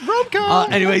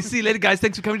 Rom-com. Anyway, see you later, guys.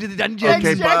 Thanks for coming to the dungeon.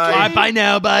 Okay, Jackie. bye. Bye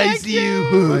now. Bye. Thank See you.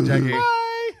 you. Bye, Jackie.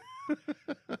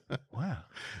 Bye. Wow.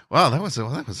 Wow, that was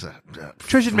a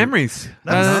Treasured memories.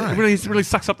 That's nice. Really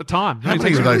sucks up the time. How many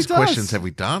takes of really those does. questions have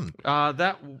we done?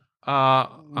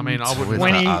 I mean, I would.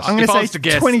 20. ask. I'm going If to I say was to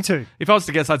guess, 22. If I was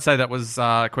to guess, I'd say that was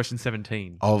question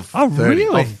 17 Of Oh, 30.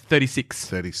 really? of 36.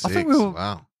 36. I think we were-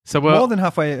 Wow. So we're More than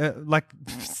halfway, like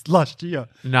last year.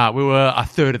 no, we were a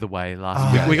third of the way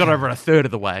last. Oh, we got over a third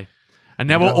of the way, and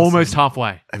now we're Awesome. almost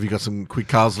halfway. Have you got some quick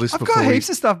Carl's list I've before got heaps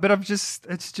of stuff, but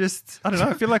it's just, I don't know.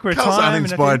 I feel like we're at Carl's time.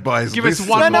 uninspired by his Give us list.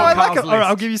 one No, more I like Carl's it. All right, list.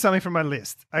 I'll give you something from my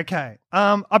list. Okay.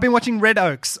 I've been watching Red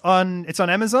Oaks it's on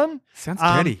Amazon. Sounds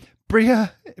dirty.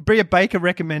 Bria Baker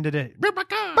recommended it. Baker!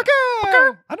 I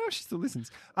don't know if she still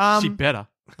listens. She better.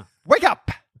 Wake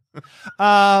up!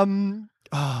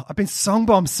 I've been song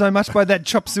bombed so much by that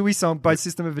Chop Suey song by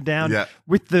System of a Down Yeah.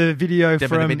 with the video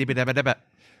from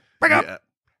Wake Up! Yeah.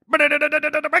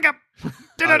 Wake up!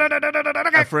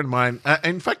 A friend of mine,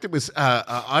 in fact, it was,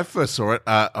 I first saw it,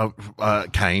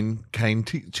 Kane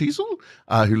Cheezel,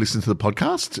 who listens to the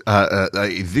podcast.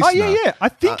 This Oh, yeah. I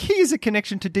think he is a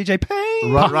connection to DJ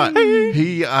Payne.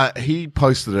 Right. He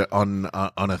posted it on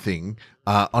a thing.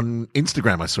 On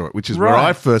Instagram, I saw it, which is where Right.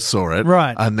 I first saw it.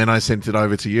 Right. And then I sent it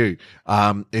over to you.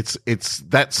 It's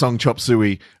that song Chop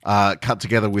Suey, cut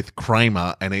together with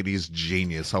Kramer, and it is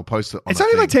genius. I'll post it on It's the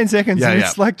only like thing. 10 seconds and Yeah.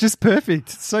 it's like just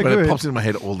perfect. It's so But good. it pops into my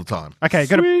head all the time. Okay,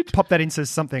 got to pop that into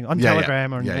something on Yeah, yeah.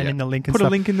 Telegram Yeah, and yeah. in the link and Put stuff.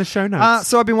 a link in the show notes.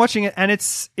 So I've been watching it, and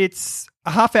it's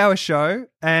a half-hour show,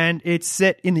 and it's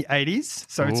set in the 80s,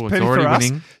 so it's Ooh, it's perfect already for us.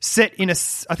 winning. Set in I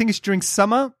think it's during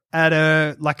summer at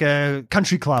a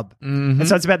country club, Mm-hmm. and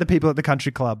so it's about the people at the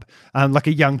country club, like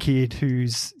a young kid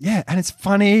and it's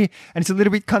funny, and it's a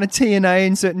little bit kind of TNA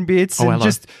in certain bits, and hello.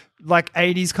 just like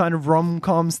 80s kind of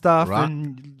rom-com stuff, Right.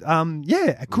 and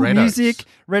cool Red music. Oaks.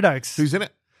 Red Oaks. Who's in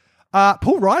it?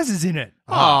 Paul Reiser's in it.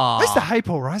 Aw. I used to hate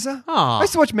Paul Reiser. Aw. I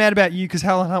used to watch Mad About You because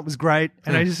Helen Hunt was great,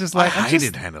 and I was just like, I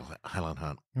hated Helen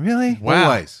Hunt. Really? Wow.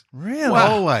 Always. Really?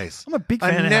 Always. I'm a big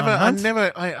fan of never, Helen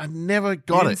Hunt. I never You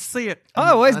got didn't it. see it.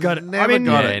 I always I got it. never I mean,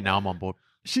 got Yeah, it. no, I'm on board.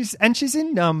 she's in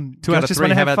 2 Girls out of Just 3.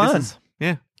 Wanna How Have about Fun. this?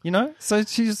 Yeah. You know, so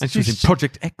she's And she was in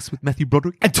Project X with Matthew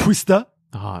Broderick. and Twister.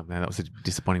 Oh, man, that was a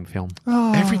disappointing film.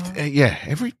 Oh.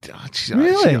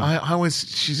 Really?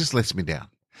 She just lets me down.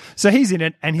 So he's in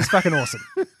it, and he's fucking awesome.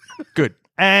 Good.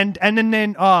 And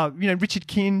then Richard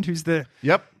Kind, who's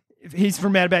Yep. he's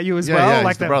from Mad About You as Yeah, well, yeah, he's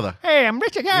like the brother. Hey, I'm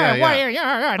Richard. Yeah, Yeah,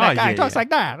 yeah. that Oh, guy yeah, talks yeah. like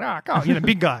that. Oh,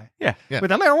 big guy. Yeah. Yeah.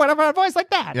 With a little whatever voice like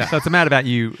that. Yeah. So it's a Mad About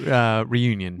You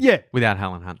reunion. Yeah. Without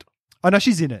Helen Hunt. Oh no,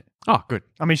 she's in it. Oh, good.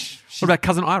 I mean, What about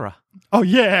Cousin Ira? oh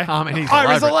yeah, I mean, he's all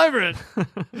Ira's over all over it.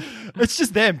 It's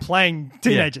just them playing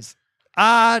teenagers.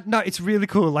 No, it's really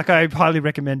cool. Like I highly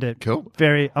recommend it. Cool.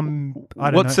 Very. I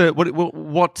don't know.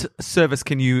 What service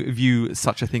can you view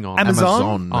such a thing on?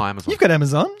 Amazon? Oh, Amazon. You've got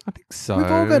Amazon. I think so.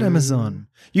 We've all got Amazon.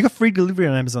 You got free delivery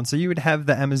on Amazon, so you would have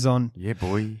the Amazon Yeah,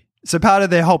 boy. So part of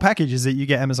their whole package is that you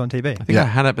get Amazon TV. I think I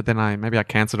had it, but then I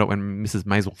cancelled it when Mrs.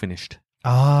 Maisel finished.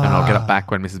 Ah. And I'll get it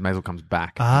back when Mrs. Maisel comes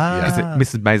back. Ah.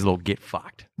 Because Mrs. Maisel will get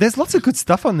fucked. There's lots of good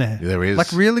stuff on there. There is.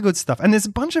 Like really good stuff. And there's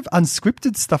a bunch of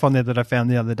unscripted stuff on there that I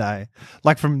found the other day.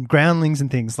 Like from Groundlings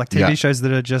and things, like TV shows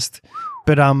that are just,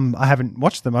 but I haven't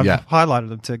watched them. I've highlighted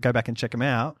them to go back and check them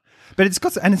out. But it's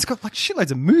got like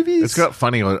shitloads of movies. It's got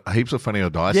heaps of Funny or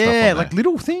Die stuff on yeah, there. like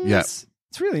little things. Yeah.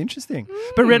 It's really interesting.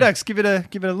 But Red Oaks, give it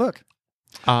a look.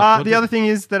 We'll The do- other thing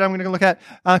is that I'm going to look at,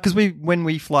 because when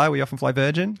we fly, we often fly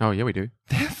Virgin. Oh, yeah, we do.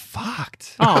 They're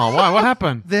fucked. Oh, why? What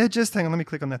happened? They're just, hang on, let me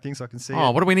click on that thing so I can see Oh,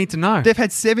 it. what do we need to know? They've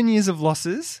had 7 years of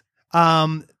losses.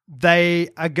 They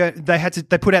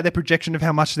put out their projection of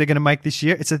how much they're going to make this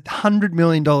year. It's $100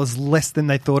 million less than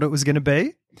they thought it was going to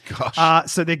be. Gosh.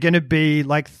 So they're going to be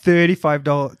like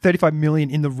 $35 million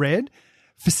in the red.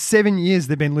 For 7 years,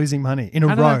 they've been losing money in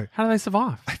a row. How do they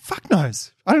survive? Fuck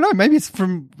knows. I don't know. Maybe it's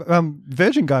from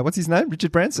Virgin guy. What's his name?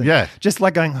 Richard Branson. Yeah. Just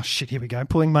like going, oh shit, here we go,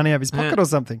 pulling money out of his pocket or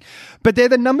something. But they're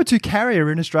the number 2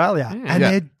 carrier in Australia, and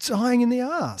they're dying in the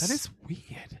ass. That is weird.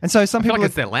 And so some I feel people like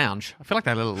it's their lounge. I feel like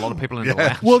they let a lot of people in the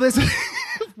lounge. well, there's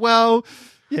well,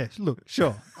 yeah. Look,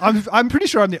 sure. I'm pretty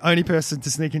sure I'm the only person to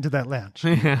sneak into that lounge.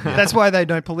 That's why they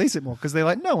don't police it more, because they're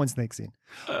like, no one sneaks in.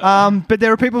 But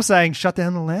there are people saying, shut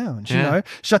down the lounge. You know,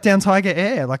 shut down Tiger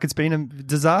Air. Like it's been a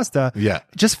disaster. Yeah.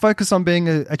 Just focus on being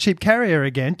a cheap carrier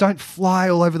again. Don't fly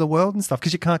all over the world and stuff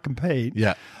because you can't compete.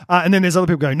 Yeah. And then there's other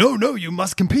people going, no, you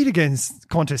must compete against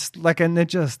Qantas. Like, and they're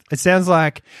just, it sounds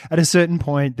like at a certain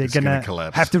point they're going gonna to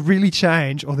collapse. have to really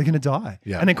change or they're going to die.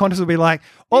 Yeah. And then Qantas will be like,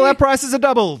 all our prices are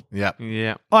doubled. Yeah.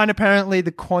 Yeah. Oh, and apparently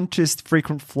the Qantas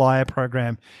frequent flyer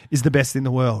program is the best in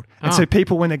the world. And so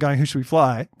people, when they're going, who should we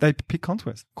fly? They pick Qantas.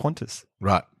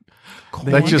 Right.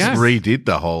 There They you just go. redid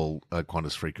the whole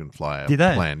Qantas frequent flyer Did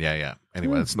they? plan. Yeah.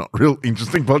 Anyway, it's not real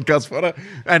interesting podcast fodder.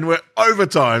 And we're over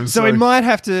time. So we might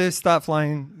have to start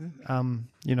flying, Yeah, I'm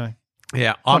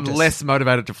Qantas. less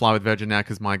motivated to fly with Virgin now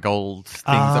because my gold thing's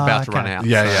about to run okay. out.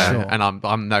 Yeah. Sure. And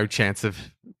I'm no chance of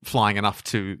flying enough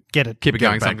to Get it. keep it Get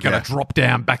going. it So I'm back, going yeah. to drop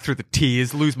down back through the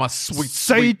tiers, lose my sweet.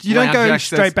 So sweet you don't lounge go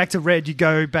access. straight back to red. You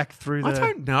go back through the. I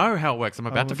don't know how it works. I'm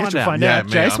about to I guess find you'll out.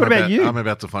 find out. Jace, what about you? I'm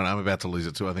about to lose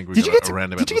it too. I think we Did you got get to?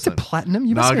 around about Did you get the to same. platinum?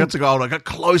 You No, must I have got to gold. I got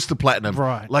close to platinum.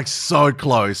 Right. Like so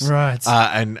close. Right.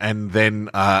 And then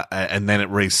it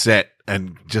reset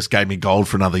and just gave me gold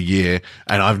for another year.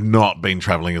 And I've not been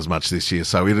traveling as much this year.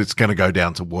 So it's going to go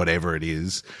down to whatever it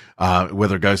is,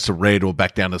 whether it goes to red or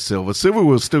back down to silver. Silver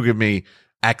will still give me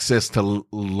access to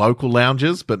local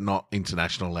lounges, but not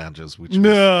international lounges, which was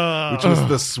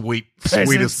the sweetest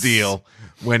Peasants. deal.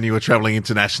 When you were traveling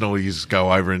international, you just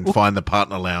go over and find the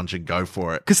partner lounge and go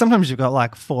for it. Because sometimes you've got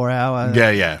like 4 hours.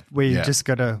 Yeah. Where you yeah. just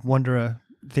got to wander a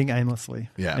thing aimlessly.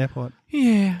 Yeah. Airport.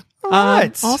 Yeah. All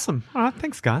right. Awesome. All right.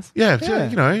 Thanks, guys. Yeah,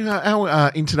 Yeah.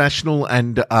 our international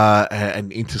and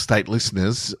interstate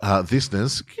listeners,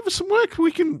 give us some work.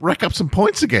 We can rack up some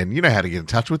points again. You know how to get in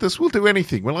touch with us. We'll do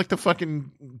anything. We're like the fucking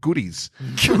goodies.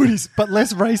 Goodies, but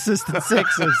less racist and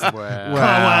sexist.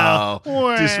 Wow.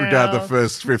 Wow. Disregard the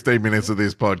first 15 minutes of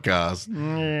this podcast.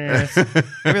 Yes.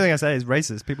 Everything I say is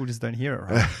racist. People just don't hear it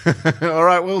right. All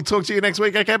right, we'll talk to you next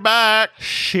week. Okay, bye.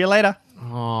 See you later.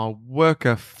 Oh,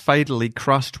 worker fatally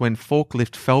crushed when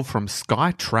forklift fell from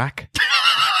Skytrack.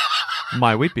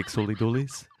 My Weet-Bix, Holy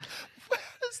Doolies. How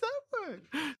does that work?